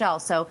out of their shell.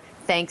 So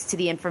thanks to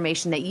the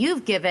information that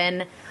you've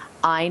given,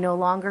 I no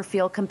longer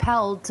feel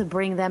compelled to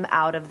bring them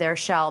out of their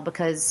shell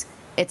because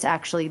it's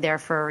actually there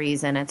for a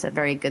reason. It's a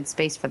very good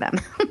space for them.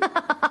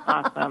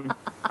 Awesome.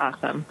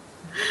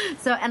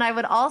 So, and I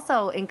would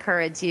also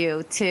encourage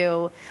you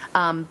to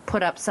I'll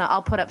put up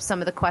some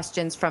of the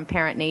questions from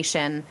Parent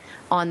Nation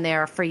on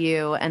there for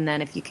you. And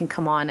then if you can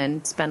come on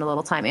and spend a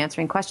little time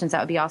answering questions, that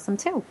would be awesome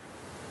too.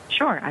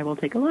 Sure. I will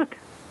take a look.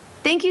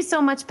 Thank you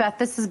so much, Beth.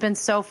 This has been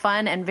so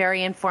fun and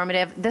very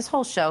informative. This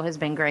whole show has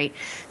been great.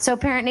 So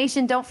Parent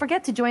Nation, don't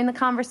forget to join the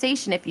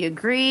conversation. If you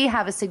agree,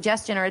 have a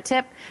suggestion or a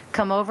tip,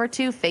 come over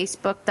to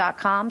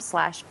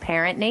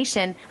facebook.com/Parent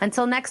Nation.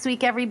 Until next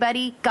week,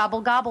 everybody, gobble,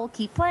 gobble,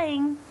 keep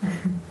playing.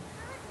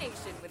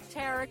 Nation with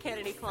Tara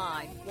Kennedy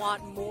Klein.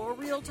 Want more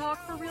real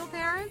talk for real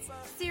parents?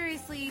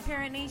 Seriously,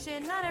 Parent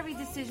Nation, not every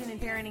decision in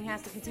parenting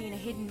has to contain a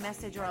hidden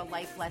message or a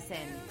life lesson.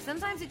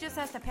 Sometimes it just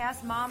has to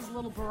pass mom's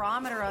little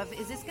barometer of,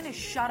 is this going to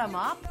shut them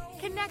up?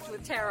 Connect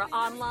with Tara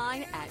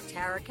online at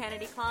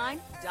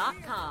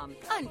TaraKennedyKlein.com.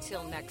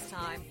 Until next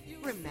time,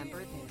 remember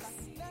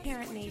this.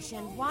 Parent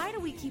Nation, why do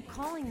we keep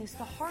calling this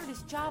the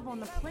hardest job on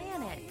the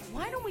planet?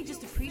 Why don't we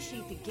just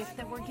appreciate the gift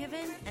that we're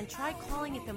given and try calling it the